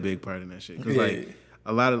that play a big part in that shit. Cause like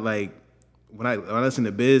a lot of like when I listen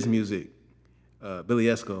to Biz music, Billy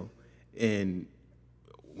Esco, and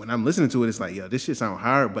when I'm listening to it, it's like, yo, this shit sound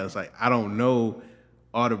hard, but it's like I don't know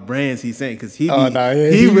all the brands he's saying because he would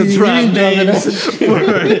drop names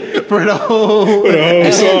for the whole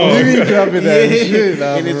song. He be dropping that shit.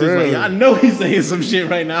 Nah, and it's just like, I know he's saying some shit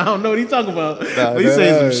right now. I don't know what he's talking about, but he's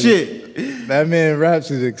saying some shit. That man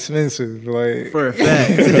raps is expensive, like for a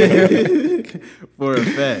fact. For a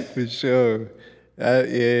fact, for sure.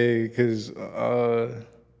 Because bro,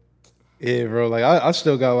 like I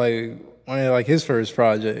still got like one of like his first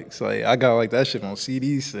projects. Like I got like that shit on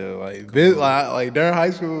CD still. Like Biz, like during high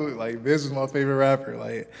school, like Biz was my favorite rapper.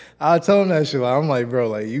 Like I tell him that shit. Like I'm like, bro,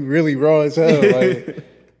 like you really raw as hell. Like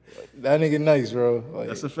that nigga nice, bro. Like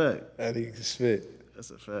that's a fact. That nigga can spit.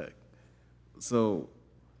 That's a fact. So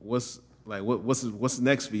what's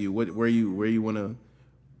next for you? Where you want to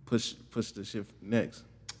push the shit next?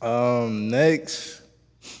 Next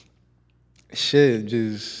shit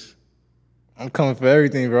just. I'm coming for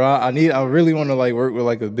everything, bro. I really want to like work with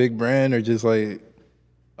like a big brand or just like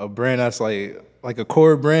a brand that's like a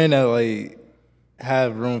core brand that like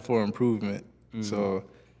have room for improvement. Mm-hmm. So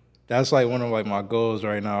that's like one of like my goals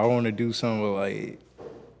right now. I want to do something with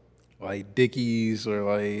like Dickies or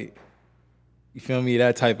like, you feel me,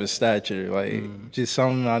 that type of stature. Like just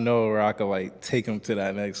something I know where I could like take them to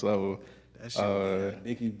that next level. That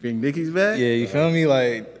shit, bring Dickies back. Yeah, you feel me,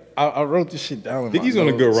 like. I wrote this shit down. Dicky's on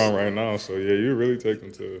a good run right now, so yeah, you really take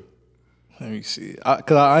him to. Let me see,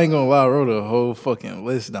 cause I ain't gonna lie, I wrote a whole fucking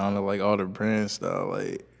list down of like all the brand stuff.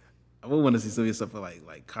 Like, I would want to see some of your stuff for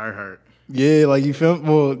like Carhartt. Yeah, like you feel.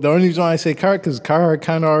 Well, the only reason why I say Carhartt, cause Carhartt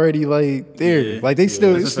kind of already like there. Yeah, like it's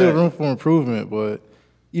still room for improvement, but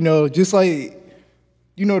you know, just like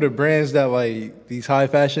the brands that like these high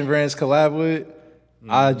fashion brands collab with,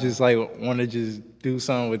 I just like want to just do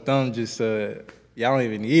something with them just to. Y'all don't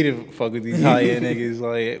even need to fuck with these high-end niggas.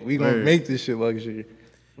 Like, we gonna make this shit luxury.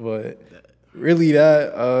 But really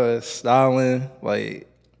that styling, like,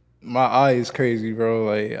 my eye is crazy, bro.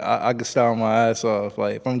 Like, I can style my ass off.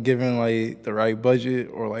 Like, if I'm given, like, the right budget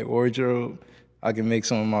or, like, wardrobe, I can make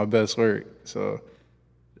some of my best work. So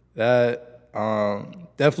that,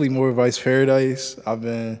 definitely more Vice Paradise. I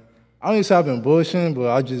don't even say I've been bullshitting, but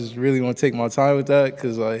I just really want to take my time with that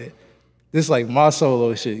because, like, this like my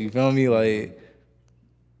solo shit, you feel me? Like,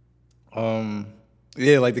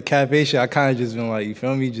 like the cafe shit, I kind of just been like, you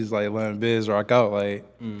feel me? Just like letting Biz rock out, like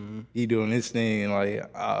he doing this thing, and like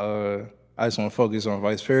I just want to focus on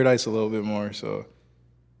Vice Paradise a little bit more. So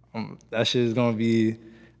that shit is gonna be.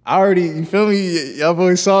 You feel me? Y'all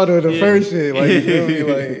boys saw the first shit, like you feel me?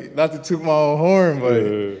 Like not to toot my own horn,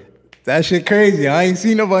 but that shit crazy. I ain't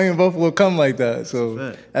seen nobody in Buffalo come like that.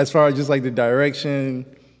 So as far as just like the direction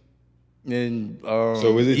and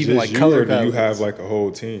so is it even just like color or do you have like a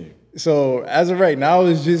whole team? So as of right now,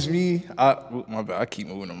 it's just me. My bad, I keep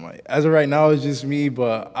moving them. Like as of right now, it's just me.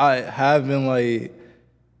 But I have been like,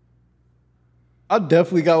 I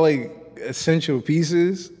definitely got like essential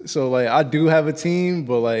pieces. So like I do have a team,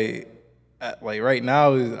 but like right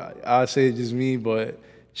now, I say it's just me. But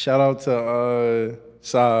shout out to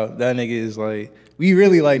Saab. That nigga is like, we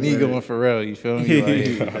really like Nigo and Pharrell. You feel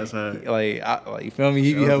me? Like, that's hard. Like you feel me?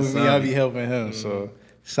 He be helping me. I be helping him. So.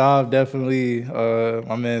 Saab definitely,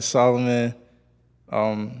 my man Solomon,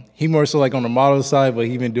 He more so like on the model side, but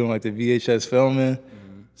he been doing like the VHS filming.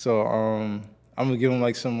 So I'm gonna give him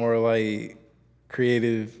like some more like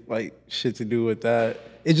creative like shit to do with that.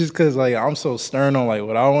 It's just cause like I'm so stern on like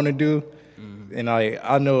what I want to do, and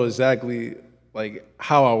I know exactly like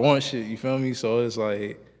how I want shit. You feel me? So it's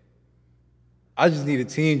like I just need a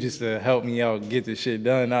team just to help me out, get the shit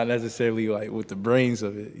done, not necessarily like with the brains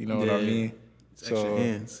of it. You know what I mean? It's extra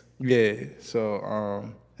hands. Yeah. So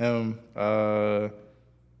him,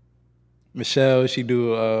 Michelle, she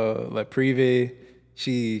do like Privé.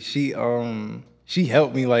 She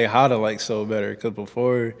helped me like how to like sew better, cause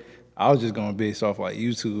before I was just going based off like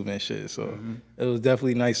YouTube and shit. So it was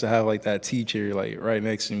definitely nice to have like that teacher like right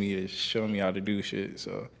next to me to show me how to do shit.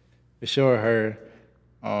 So for sure her.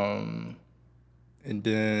 And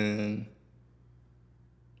then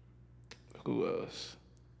who else?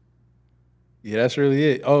 Yeah, that's really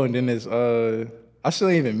it. Oh, and then there's I still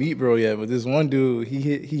ain't even meet bro yet, but this one dude, he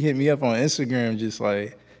hit me up on Instagram just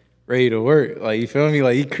like ready to work. Like, you feel me?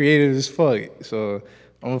 Like, he creative as fuck. So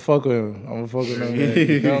I'm gonna fuck with him. I'm gonna fuck with him, man.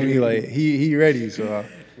 You feel me? Like, he ready. So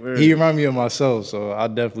he remind me of myself. So I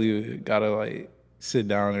definitely gotta like sit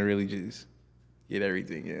down and really just get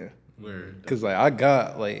everything, yeah. Word. Cause like I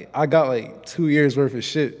got like 2 years worth of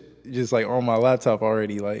shit just like on my laptop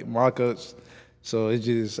already, like mock-ups. So I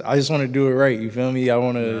just want to do it right. You feel me?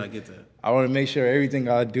 I get that. I want to make sure everything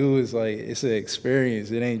I do is like it's an experience.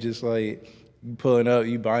 It ain't just like you pulling up,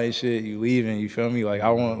 you buying shit, you leaving. You feel me? Like I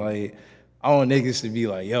want niggas to be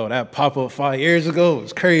like, yo, that pop up 5 years ago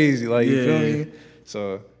was crazy. Like, you feel me?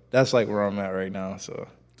 So that's like where I'm at right now. So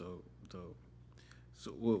dope. So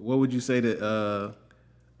what would you say to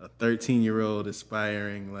a 13-year-old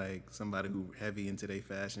aspiring, like somebody who heavy into their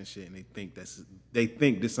fashion shit, and they think this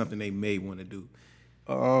is something they may want to do?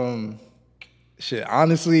 Shit,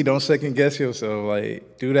 honestly, don't second guess yourself.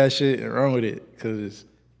 Like, do that shit and run with it. Cause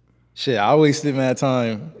shit, I wasted mad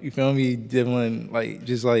time. You feel me? Dealing like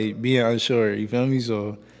just like being unsure. You feel me?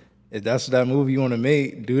 So if that's that movie you want to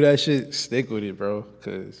make, do that shit. Stick with it, bro.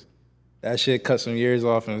 Cause that shit cut some years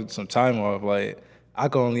off and some time off. Like, I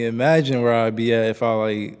can only imagine where I'd be at if I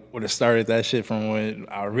like would have started that shit from when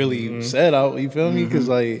I really set out. You feel me? Because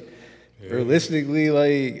like realistically,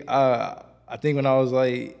 like I think when I was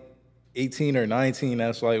like 18 or 19,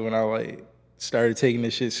 that's like when I like started taking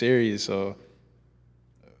this shit serious. So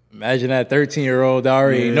imagine that 13-year-old that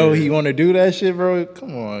already know he want to do that shit, bro.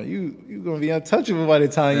 Come on, you gonna be untouchable by the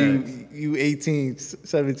time you 18,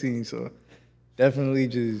 17. So definitely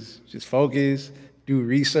just focus. Do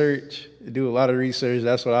research, do a lot of research.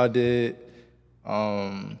 That's what I did,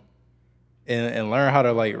 and learn how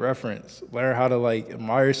to like reference, learn how to like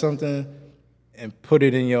admire something, and put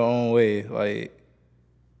it in your own way. Like,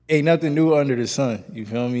 ain't nothing new under the sun. You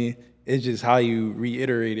feel me? It's just how you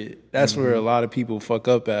reiterate it. That's where a lot of people fuck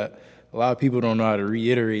up at. A lot of people don't know how to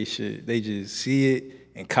reiterate shit. They just see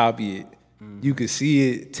it and copy it. You can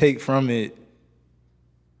see it, take from it,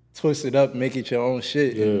 twist it up, make it your own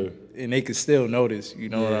shit. And they can still notice, you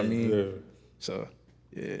know what I mean? Yeah. So,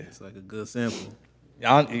 yeah. It's like a good sample.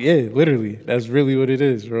 Yeah, literally. That's really what it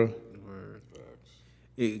is, bro. Word.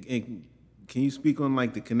 And can you speak on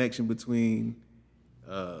like the connection between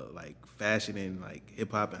like fashion and like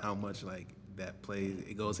hip hop and how much like that plays?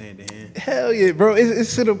 It goes hand in hand. Hell yeah, bro.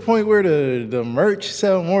 It's to the point where the merch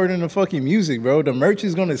sell more than the fucking music, bro. The merch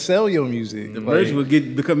is gonna sell your music. The merch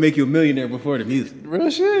will make you a millionaire before the music. Real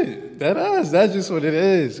shit. That's just what it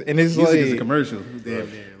is. And it's Music like is a commercial. Damn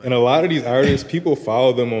near. And a lot of these artists, people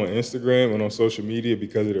follow them on Instagram and on social media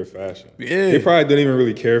because of their fashion. Yeah. They probably didn't even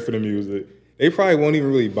really care for the music. They probably won't even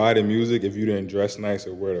really buy the music if you didn't dress nice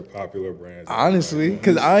or wear the popular brands. Honestly,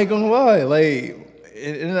 because I ain't gonna lie, like,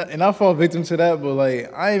 and I fall victim to that, but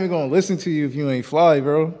like, I ain't even gonna listen to you if you ain't fly,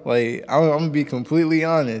 bro. Like, I'm gonna be completely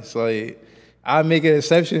honest. Like, I make an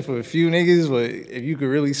exception for a few niggas, but if you could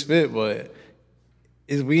really spit, but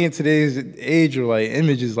we in today's age where like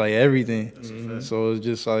image is like everything. So it's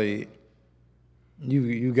just like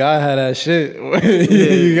you gotta have that shit.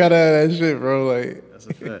 You gotta have that shit, bro. Like, That's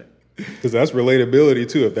a fact. Because that's relatability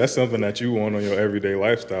too. If that's something that you want on your everyday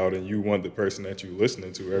lifestyle, then you want the person that you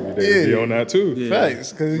listening to every day to be on that too.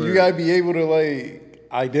 Facts, because you gotta be able to like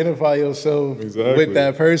identify yourself with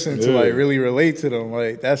that person to like really relate to them.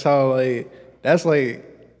 Like, that's how that's like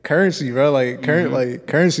Currency, bro. Like,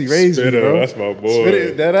 Currency raised Spitta, me, bro. that's my boy.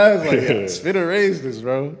 Spitta, that ass, like, Spitta raised us,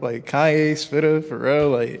 bro. Like, Kanye, Spitta,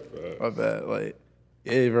 Pharrell, like, my bad. Like,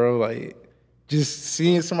 yeah, bro. Like, just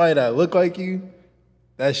seeing somebody that look like you,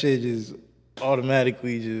 that shit just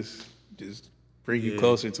automatically just bring you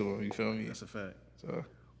closer to him. You feel me? That's a fact. So,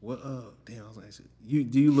 What? Damn, I was like,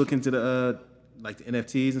 do you look into the like the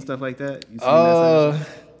NFTs and stuff like that? You seen that side of shit?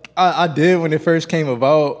 I did when it first came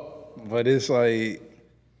about, but it's like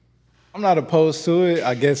I'm not opposed to it.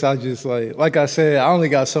 I guess I just like I said, I only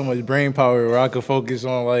got so much brain power where I could focus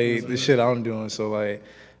on like the shit I'm doing. So like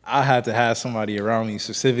I had to have somebody around me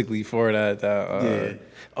specifically for that. Yeah.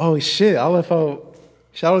 Oh shit, I left out.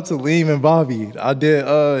 Shout out to Liam and Bobby. I did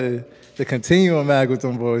the Continuum mag with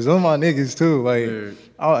them boys. Those are my niggas too. Like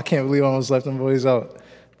I can't believe I almost left them boys out.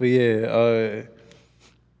 But yeah,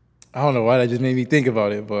 I don't know why that just made me think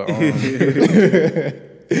about it, but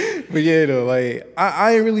but yeah though, like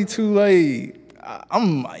I ain't really too like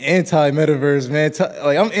I'm anti-metaverse, man.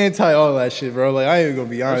 Like I'm anti all that shit, bro. Like I ain't gonna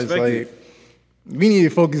be honest. Like we need to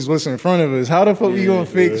focus what's in front of us. How the fuck we gonna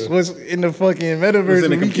fix what's in the fucking metaverse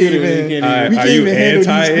when we can't even handle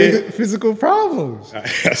these physical problems?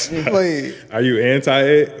 Like, are you anti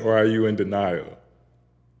it or are you in denial?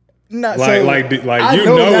 Not like you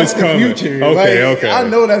know it's coming. Future. Okay. I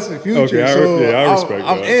know that's the future. Okay, I respect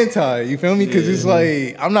I'm that. anti. You feel me? Because it's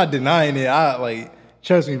like I'm not denying it. I like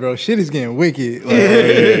trust me, bro. Shit is getting wicked. Like,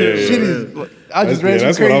 shit is. Like, I just read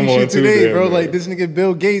some crazy shit today, bro. Like this nigga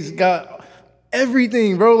Bill Gates got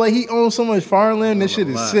everything, bro. Like he owns so much farmland. This shit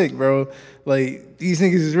is sick, bro. Like these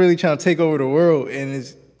niggas is really trying to take over the world, and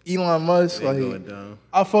it's Elon Musk. Like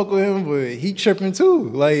I fuck with him, but he tripping too.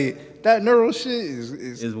 Like. That neural shit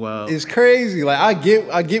is wild. It's crazy. Like I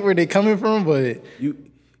get where they coming from, but you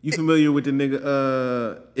familiar with the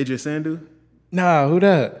nigga Idris Sandu? Nah, who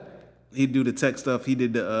that? He do the tech stuff. He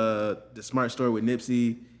did the Smart Store with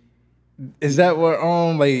Nipsey. Is that what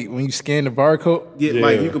like when you scan the barcode? Yeah,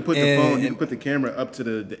 like you can put the phone, you can put the camera up to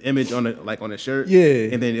the image on the shirt. Yeah,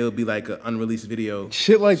 and then it'll be like an unreleased video.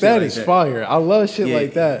 Shit like that is fire. I love shit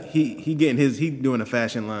like that. He doing a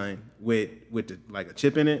fashion line with like a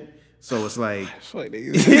chip in it. So it's like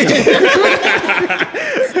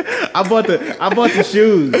I bought the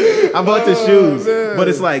shoes. Man. But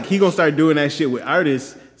it's like he gonna start doing that shit with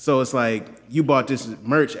artists. So it's like you bought this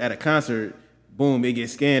merch at a concert, boom, it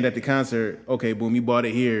gets scanned at the concert. Okay, boom, you bought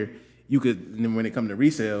it here. You could, and then when it comes to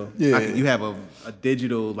resale, you have a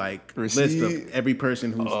digital like receipt list of every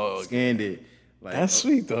person who's scanned it. Like, that's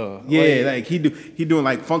sweet though. Yeah, like he doing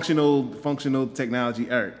like functional technology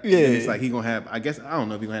art. Yeah, and it's like he gonna have. I guess I don't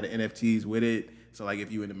know if he gonna have the NFTs with it. So like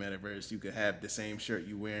if you in the metaverse, you could have the same shirt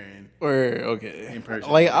you wearing. In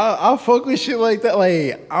person. Like I fuck with shit like that.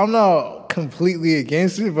 Like I'm not completely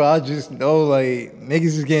against it, but I just know like niggas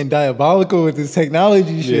is getting diabolical with this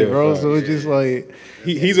technology shit, bro. So it's just like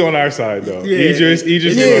he's on our side though. Yeah. Idris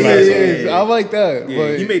is on our side. I like that. Yeah,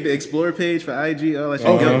 but he made the Explore page for IG. All that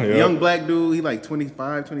shit. Young black dude. He like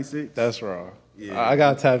 25, 26. That's raw. Yeah, I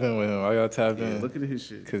gotta tap in with him. I gotta tap in. Look at his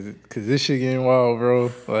shit. Cause this shit getting wild,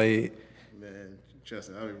 bro. Like.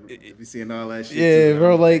 Trust me, I be seeing all that shit. Yeah, too,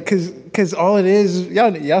 bro. Like, cause all it is,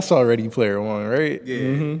 y'all saw Ready Player One, right? Yeah.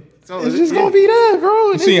 Mm-hmm. So it's just gonna be that,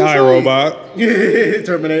 bro. You seen iRobot? Yeah,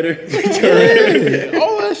 Terminator.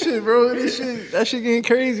 All that shit, bro. That shit getting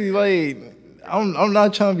crazy. Like, I'm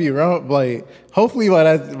not trying to be around. Like, hopefully by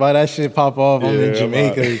that shit pop off, I'm in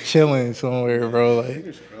Jamaica chilling somewhere, bro. Like,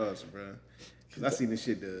 fingers crossed, bro. Cause I seen this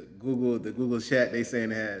shit. The Google chat they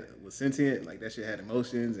saying was sentient. Like that shit had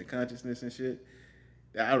emotions and consciousness and shit.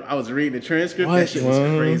 I was reading the transcript. What? That shit was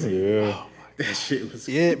crazy. Yeah. Oh that shit was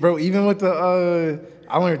crazy. Bro. Even with the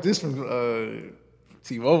I learned this from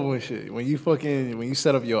T-Mobile and shit. When you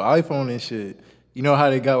set up your iPhone and shit, you know how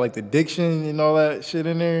they got like the diction and all that shit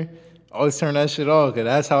in there? Always turn that shit off, cause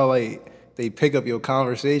that's how like they pick up your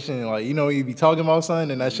conversation. And, like, you know, you be talking about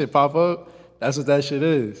something and that shit pop up. That's what that shit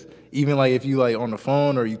is. Even like if you like on the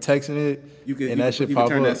phone or you texting it, you can pop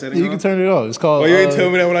up. You can turn it off. It's called. Well, you ain't tell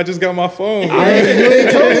me that when I just got my phone. You ain't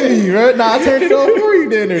told me, right? Nah, I turned it off for you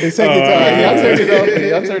then. The second time,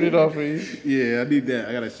 I turned it off for you. Yeah, I need that.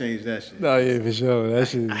 I gotta change that shit. No, yeah, for sure. That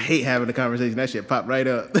shit. I hate having the conversation. That shit pop right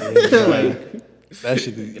up. That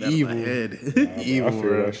shit is evil. Evil. I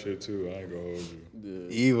feel that shit too. I ain't gonna hold you.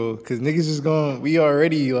 Evil, cause niggas is we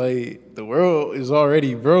already like the world is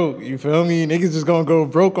already broke. You feel me? Niggas is gonna go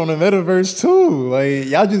broke on the metaverse too. Like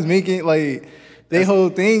y'all just making like their whole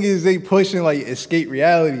thing is they pushing like escape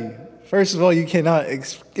reality. First of all, you cannot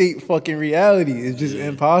escape fucking reality. It's just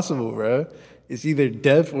impossible, bro. It's either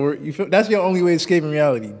death or you feel that's your only way of escaping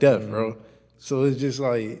reality, death, bro. So it's just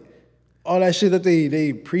like all that shit that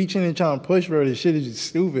they preaching and trying to push, bro. This shit is just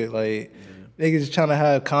stupid. Like niggas trying to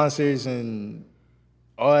have concerts and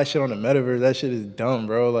all that shit on the metaverse, that shit is dumb,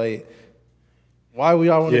 bro. Like, why would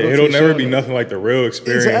y'all want to Yeah, go to it'll a never show be then? nothing like the real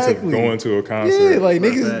experience Exactly. of going to a concert. Yeah, like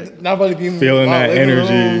niggas not about to be Feeling in my that living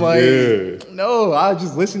energy, room, like, yeah. no, I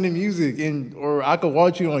just listen to music or I could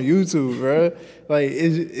watch you on YouTube, bro. Like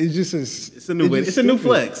it's just It's a new way. It's a new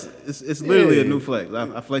flex. It's literally a new flex.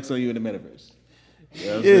 I flex on you in the metaverse. You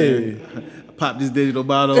know what I'm saying? I pop this digital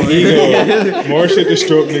bottle on Ego. More shit to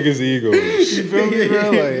stroke niggas' egos. You feel me,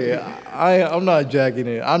 bro? Like I'm not jacking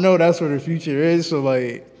it. I know that's where the future is, so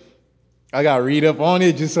like I got to read up on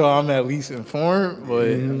it just so I'm at least informed.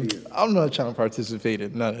 But I'm not trying to participate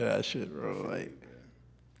in none of that shit, bro. Like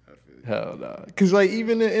hell no. Cause like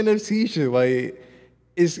even the NFT shit, like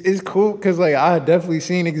it's cool. Cause like I definitely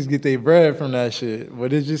seen niggas get their bread from that shit,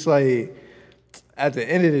 but it's just like at the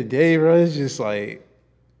end of the day, bro, it's just like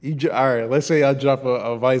all right. Let's say I drop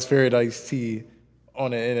a Vice Paradise tee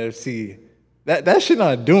on an NFT. That shit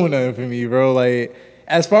not doing nothing for me, bro. Like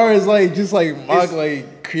as far as like just like my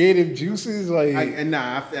like creative juices, like I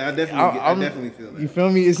definitely feel that. You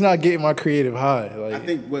feel me? It's not getting my creative high. Like I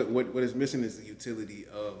think what is missing is the utility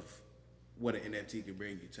of what an NFT can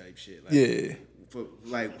bring you type shit. Like, yeah.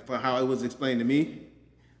 For how it was explained to me,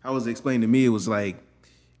 it was like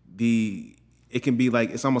it can be like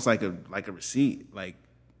it's almost like a receipt. Like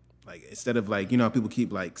instead of like, you know how people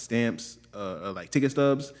keep like stamps or like ticket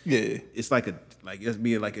stubs. Yeah. It's like it's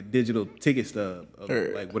being like a digital ticket stub of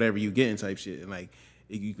like whatever you getting type shit. And like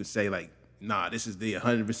you could say like, nah, this is the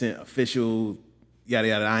 100% official yada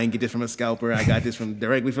yada. I ain't get this from a scalper. I got this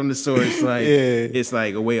directly from the source. Like it's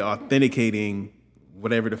like a way of authenticating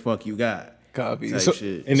whatever the fuck you got. Copy. Type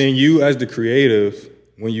shit. And then you as the creative,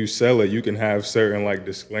 when you sell it, you can have certain like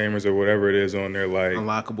disclaimers or whatever it is on there, like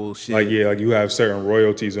unlockable shit. Like like you have certain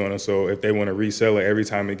royalties on it. So if they want to resell it, every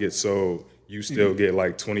time it gets sold, you still get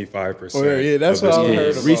like 25%. Oh, yeah, that's what I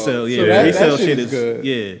heard about. Resale. Yeah, so resale that shit is good.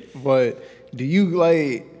 Yeah. But do you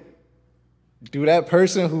like? Do that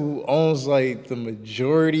person who owns like the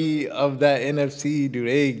majority of that NFT, do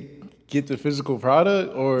they get the physical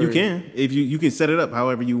product, or you can if you can set it up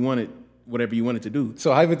however you want it, whatever you want it to do.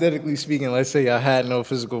 So hypothetically speaking, let's say I had no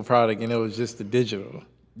physical product and it was just the digital.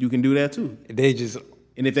 You can do that too. They just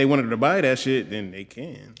and if they wanted to buy that shit, then they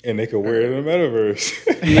can. And they could wear it in the metaverse.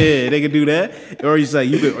 Yeah, they could do that. Or you say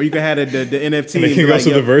you could have the NFT. And they can go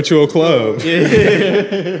to the virtual club. Yeah,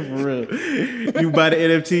 for real. You buy the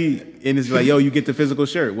NFT and it's like, yo, you get the physical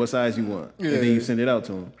shirt. What size you want? Yeah. And then you send it out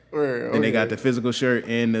to them. And they got the physical shirt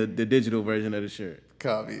and the digital version of the shirt.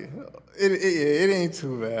 Copy. It ain't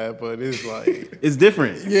too bad, but it's like it's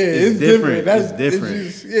different. Yeah, it's different. It's different.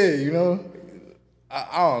 It's just, you know.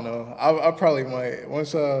 I don't know. I probably might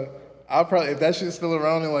once. I'll probably if that shit's still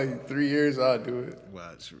around in like 3 years, I'll do it.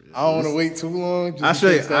 Watch. I don't want to wait too long. Just I'll show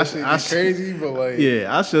you. That shit be crazy, but like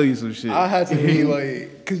I'll show you some shit. I had to be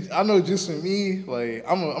like, cause I know just for me, like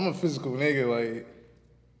I'm a physical nigga, like.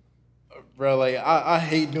 Bro, like I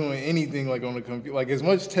hate doing anything like on the computer. Like as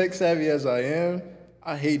much tech savvy as I am,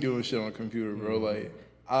 I hate doing shit on the computer, bro. Like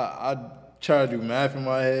I try to do math in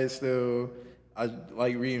my head still. I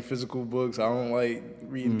like reading physical books. I don't like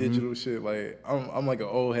reading digital shit. Like I'm like an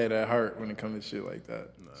old head at heart when it comes to shit like that.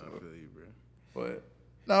 No, I feel you, bro. But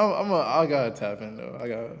no, I gotta tap in though. I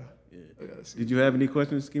gotta see. Did you have any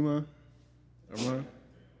questions, Schema? Armand?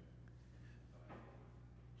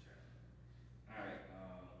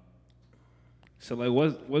 So like,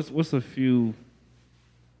 what's a few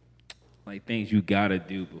like things you gotta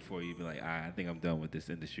do before you be like, I think I'm done with this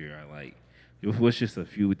industry, or like, what's just a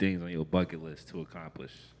few things on your bucket list to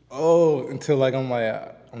accomplish? Oh, until like I'm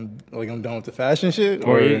done with the fashion shit,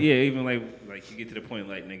 or yeah, even like you get to the point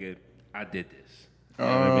like, nigga, I did this. You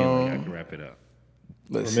know what I mean? Like I can wrap it up.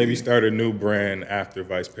 Or maybe start a new brand after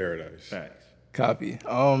Vice Paradise. Facts. Copy.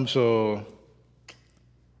 So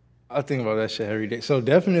I think about that shit every day. So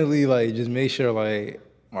definitely, like, just make sure, like,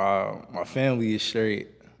 my family is straight.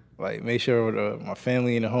 Like, make sure my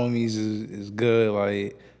family and the homies is good.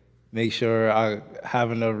 Like, make sure I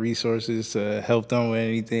have enough resources to help them with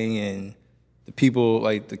anything. And the people,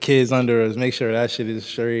 like, the kids under us, make sure that shit is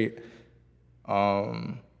straight.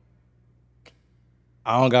 I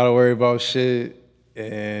don't got to worry about shit.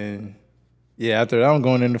 And... yeah, after that, I'm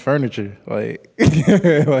going into furniture. Like,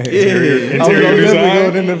 Interior I'm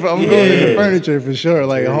design? going into furniture for sure.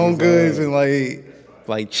 Like home goods and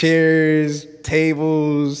like chairs,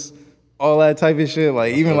 tables, all that type of shit.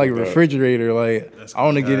 Like even like refrigerator. Like I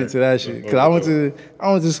want to get into that shit because I went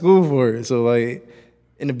to school for it. So like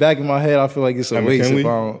in the back of my head, I feel like it's a waste if I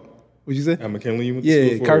don't. What'd you say? At McKinley, you went to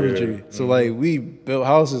school for? Carpentry. Yeah. So like we built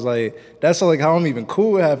houses. Like that's like how I'm even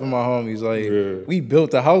cool with half of my homies. Like we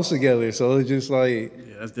built the house together. So it's just like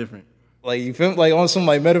Yeah, that's different. Like you feel like on some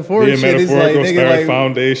like metaphorical Being shit. It's like metaphorical, nigga, start like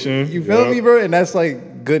foundation. you feel Yep. me, bro? And that's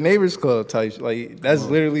like Good Neighbors Club type. Like that's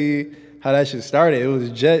literally how that shit started. It was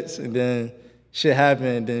Jets, and then shit happened,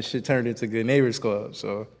 and then shit turned into Good Neighbors Club.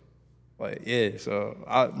 So, like, yeah. So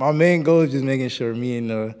my main goal is just making sure me and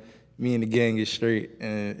the gang is straight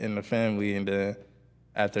and the family, and then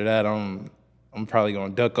after that, I'm probably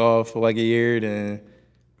gonna duck off for like a year, then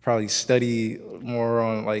probably study more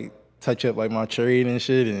on like touch up like my trade and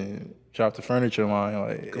shit, and drop the furniture line.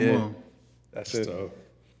 Like, Come on. that's That's it. tough.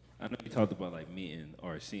 I know you talked about like meeting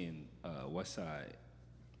or seeing West Side.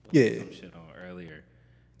 Yeah. Some shit on earlier.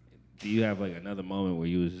 Do you have like another moment where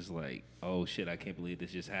you was just like, oh shit, I can't believe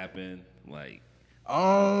this just happened? Like,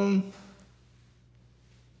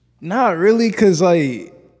 Not really, cause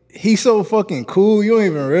like he's so fucking cool. You don't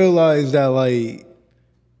even realize that like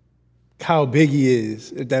how big he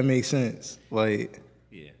is, if that makes sense. Like,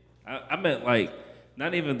 yeah. I meant like,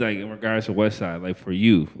 not even like in regards to West Side, like for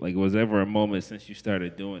you, like was there ever a moment since you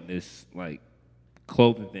started doing this like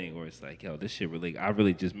clothing thing where it's like, yo, this shit really, I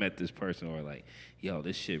really just met this person, or like, yo,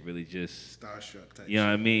 this shit really just, Starstruck type. you know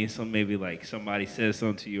what I mean? So maybe like somebody says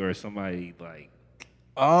something to you, or somebody like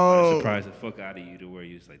oh, surprised the fuck out of you to where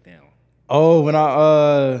you was like, damn. when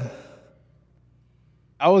I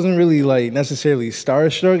wasn't really like necessarily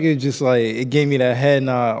starstruck. It just like it gave me that head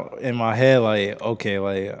nod in my head, like okay,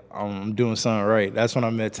 like I'm doing something right. That's when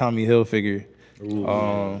I met Tommy Hilfiger.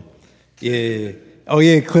 Yeah. Oh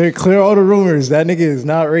yeah, clear all the rumors. That nigga is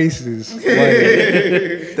not racist.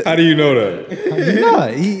 Like, How do you know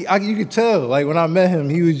that? he's not. You could tell. Like when I met him,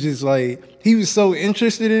 he was just like he was so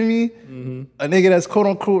interested in me. A nigga that's quote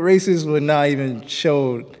unquote racist would not even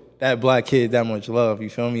show that black kid that much love. You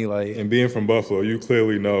feel me? Like And being from Buffalo, you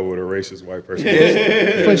clearly know what a racist white person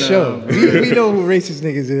is. for sure. We know who racist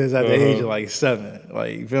niggas is at the age of like 7.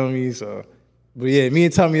 Like you feel me? So, but yeah, me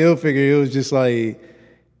and Tommy Hilfiger, it was just like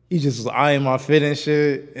he just was eyeing my fit and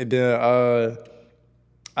shit. And then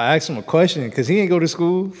I asked him a question because he didn't go to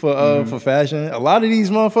school for fashion. A lot of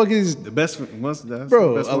these motherfuckers, The best ones, that's bro,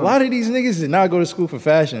 the best a ones. lot of these niggas did not go to school for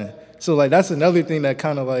fashion. So like that's another thing that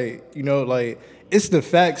kind of like, you know, like it's the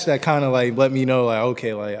facts that kind of like let me know like,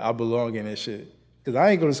 okay, like I belong in this shit. Cause I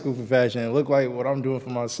ain't go to school for fashion. It look like what I'm doing for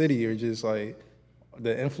my city or just like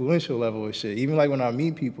the influential level of shit. Even like when I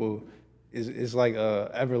meet people, it's like a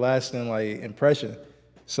everlasting like impression.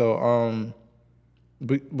 So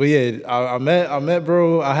but yeah, I met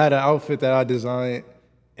bro. I had an outfit that I designed,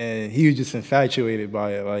 and he was just infatuated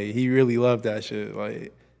by it. Like he really loved that shit.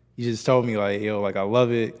 Like he just told me like, yo, like I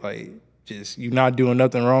love it. Like just you not doing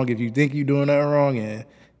nothing wrong if you think you doing nothing wrong, and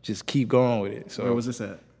just keep going with it. So Where was this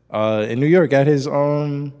at? in New York at his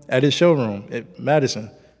showroom at Madison.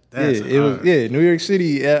 That's it was hard. New York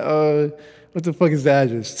City at what the fuck is the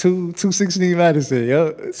address? 216 Madison.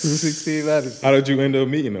 Yup, 216 Madison. How did you end up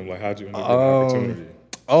meeting him? Like, how'd you end up getting the opportunity?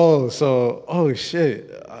 Oh shit,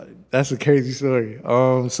 that's a crazy story.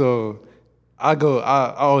 So I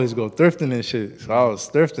always go thrifting and shit. So I was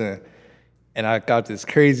thrifting, and I got this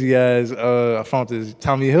crazy ass. I found this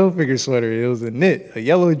Tommy Hilfiger sweater. It was a knit, a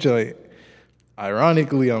yellow joint.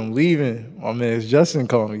 Ironically, I'm leaving. My man Justin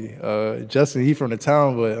called me. Justin, he from the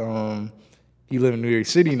town, but he live in New York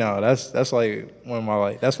City now. That's like one of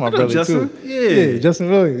my that's my I know brother Justin. too. Yeah. Justin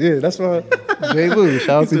Williams. Yeah, that's my J. Lou.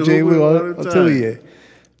 Shout out to He's J. a Lou. Lou all the I'll tell time. you.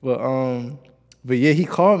 But yeah, he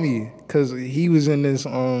called me because he was in this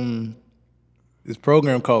this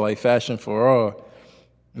program called like Fashion for All,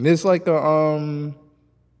 and it's like a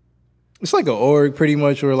it's like an org pretty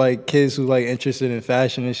much where like kids who like interested in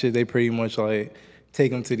fashion and shit, they pretty much like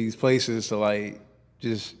take them to these places to like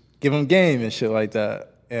just give them game and shit like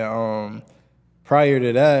that. And prior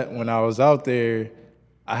to that, when I was out there,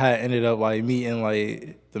 I had ended up like meeting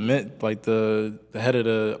like the head of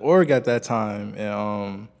the org at that time,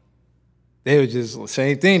 and they was just the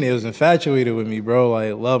same thing. They was infatuated with me, bro.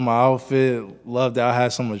 Like loved my outfit, loved that I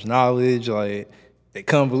had so much knowledge. Like they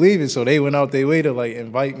couldn't believe it, so they went out their way to like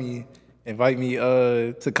invite me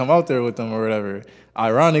to come out there with them or whatever.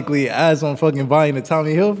 Ironically, as I'm fucking buying the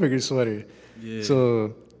Tommy Hilfiger sweater. Yeah.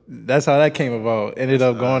 So that's how that came about. Ended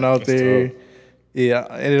up going out That's there. tough. Yeah,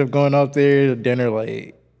 I ended up going out there. Dinner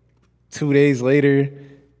like 2 days later.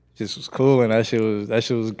 Just was cool, and that shit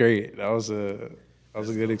was great. That was a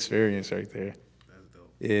good experience right there. That's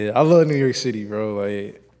dope. Yeah, I love New York City, bro.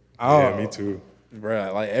 Like, Yeah, me too.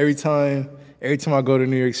 bro. Like every time I go to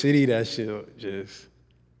New York City, that shit just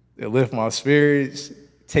it lift my spirits,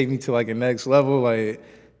 take me to like a next level. Like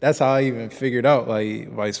that's how I even figured out like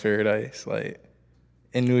Vice Paradise, like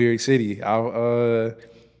in New York City.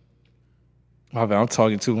 My bad, I'm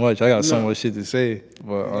talking too much. I got so much shit to say,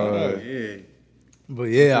 but Yeah. But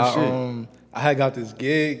yeah, Good I had got this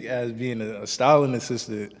gig as being a styling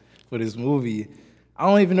assistant for this movie. I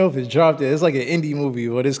don't even know if it's dropped yet. It's like an indie movie,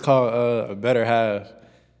 but it's called A Better Half.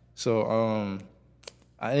 So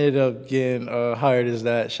I ended up getting hired as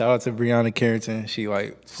that. Shout out to Brianna Carrington. She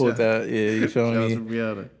like pulled that. Yeah, you feel Shout out me? to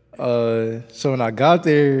Brianna. So when I got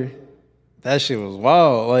there, that shit was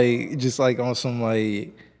wild. Like just like on some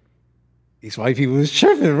like these white people was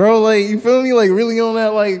tripping, bro. Like you feel me? Like really on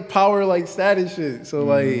that like power like status shit. So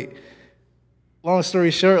like long story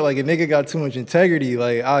short, like a nigga got too much integrity.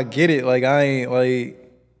 Like I get it. Like I ain't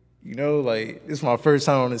like, you know, like it's my first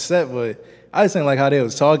time on the set, but I just ain't like how they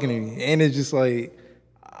was talking to me. And it's just like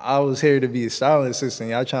I was here to be a styling assistant.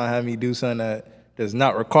 Y'all trying to have me do something that does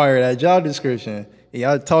not require that job description. And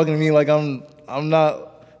y'all talking to me like I'm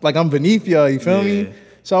not like I'm beneath y'all. You feel me?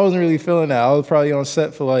 So I wasn't really feeling that. I was probably on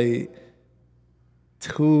set for like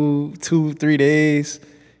 3 days,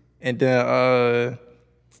 and then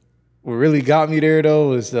what really got me there though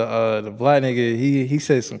was the black nigga. He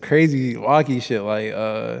said some crazy wacky shit like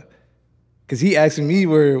cause he asking me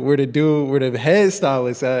where the head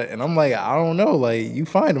stylist at, and I'm like, I don't know, like you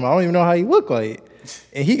find him. I don't even know how he look like.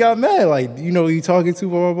 And he got mad, like, you know who you talking to,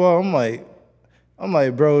 blah blah blah. I'm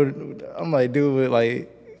like, bro, dude,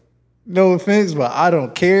 like, no offense, but I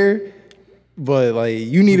don't care. But like,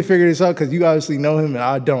 you need to figure this out because you obviously know him and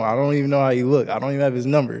I don't. I don't even know how he look. I don't even have his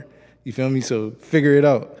number. You feel me? So figure it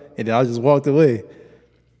out. And then I just walked away.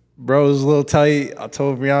 Bro, it was a little tight. I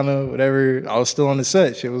told Brianna, whatever. I was still on the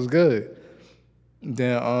set. Shit was good.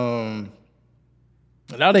 Then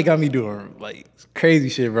now they got me doing like crazy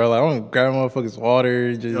shit, bro. Like I'm grabbing motherfuckers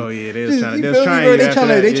water. Just, Oh yeah, they trying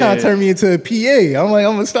to turn me into a PA. I'm like,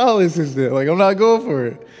 I'm a stylist assistant. Like I'm not going for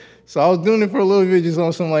it. So I was doing it for a little bit, just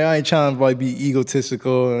on some like I ain't trying to like be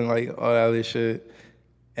egotistical and like all that other shit.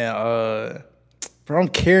 And bro, I'm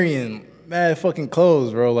carrying mad fucking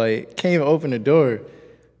clothes, bro. Like can't even open the door.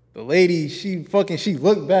 The lady, she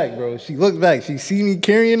looked back, bro. She looked back. She see me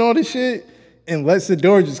carrying all this shit and lets the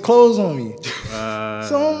door just close on me.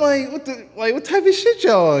 So I'm like, what type of shit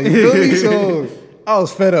y'all? You feel me? So I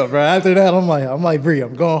was fed up, bro. After that, I'm like, Bree,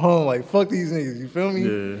 I'm going home. Like, fuck these niggas. You feel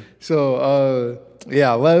me? Yeah. So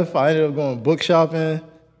yeah, I left. I ended up going book shopping.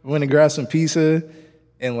 Went and grabbed some pizza,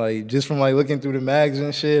 and like just from like looking through the mags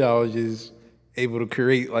and shit, I was just able to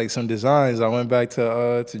create like some designs. I went back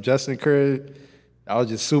to Justin crib. I was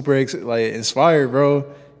just super inspired, bro.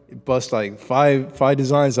 Bust like five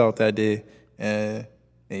designs out that day, and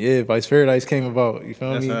yeah, Vice Paradise came about. You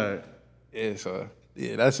feel me? That's all right. Yeah, so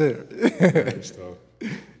yeah, that's it. Good stuff.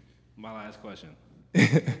 My last question.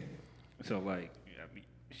 So like, I mean,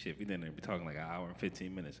 shit, we didn't be talking like an hour and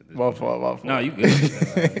 15 minutes at this My point. fault. No, you good.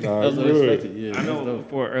 Nah, That was good. unexpected. Yeah, I know that's dope.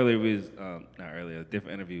 before earlier we was not earlier, a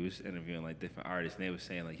different interview was interviewing like different artists, and they were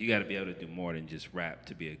saying like you got to be able to do more than just rap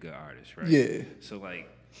to be a good artist, right? Yeah. So like,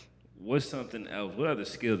 what's something else? What other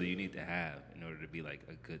skill do you need to have in order to be like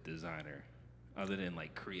a good designer, other than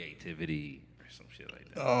like creativity or some shit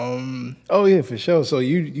like that? Oh yeah, for sure. So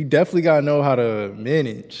you definitely gotta know how to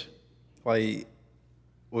manage. Like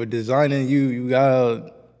with designing, you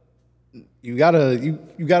gotta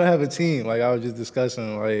have a team. Like I was just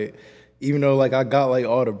discussing, like even though like I got like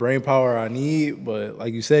all the brain power I need, but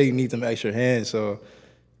like you say, you need some extra hands. So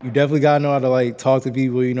you definitely gotta know how to like talk to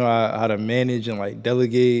people. You know how to manage and like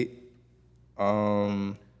delegate.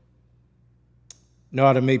 Know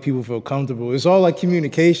how to make people feel comfortable. It's all like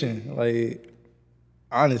communication. Like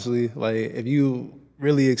honestly, like if you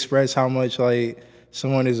really express how much like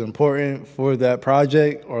someone is important for that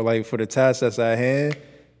project or like for the task that's at hand,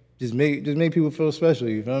 just make people feel special.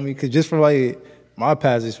 You feel me? Because just from like my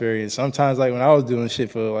past experience, sometimes like when I was doing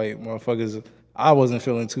shit for like motherfuckers, I wasn't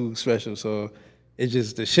feeling too special. So it's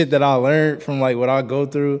just the shit that I learned from like what I go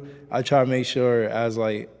through. I try to make sure as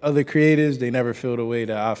like other creatives, they never feel the way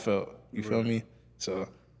that I felt. You feel me? So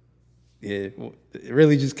yeah,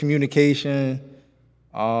 really just communication.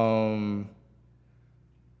 Yeah,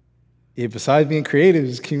 besides being creative,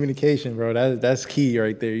 is communication, bro. That's key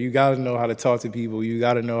right there. You gotta know how to talk to people. You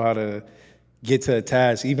gotta know how to get to a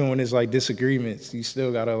task, even when it's like disagreements. You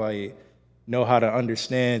still gotta like know how to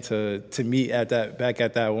understand to meet at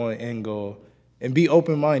that one end goal, and be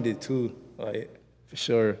open minded too. Like for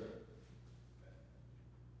sure.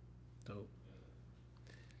 Dope.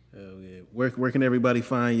 Oh yeah. Where can everybody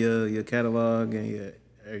find your catalog and your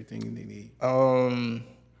everything they need?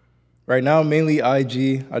 Right now, mainly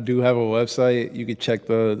IG. I do have a website. You can check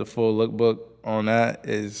the full lookbook on that.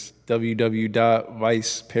 Is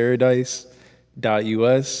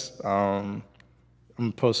www.viceparadise.us. I'm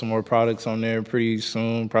gonna post some more products on there pretty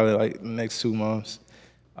soon, probably like the next 2 months.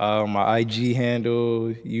 My IG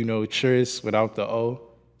handle, Tris without the O.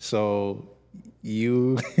 So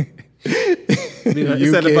you.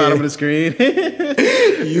 It's at the bottom of the screen.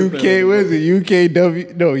 UK, what is it?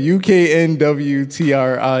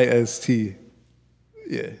 UKNWTRIST.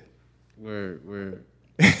 Yeah. Word.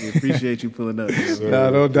 We appreciate you pulling up. Nah,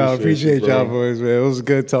 no doubt. Appreciate you, y'all bro. boys, man. It was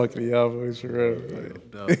good talking to y'all boys for real.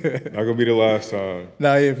 Not gonna be the last time.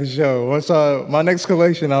 Nah, yeah, for sure. Once my next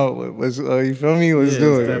collection out, you feel me? Let's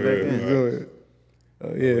do it. step back in. Let's do it. Oh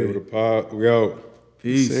With yeah. the pod, we out.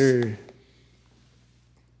 Peace. Sir.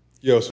 Yo,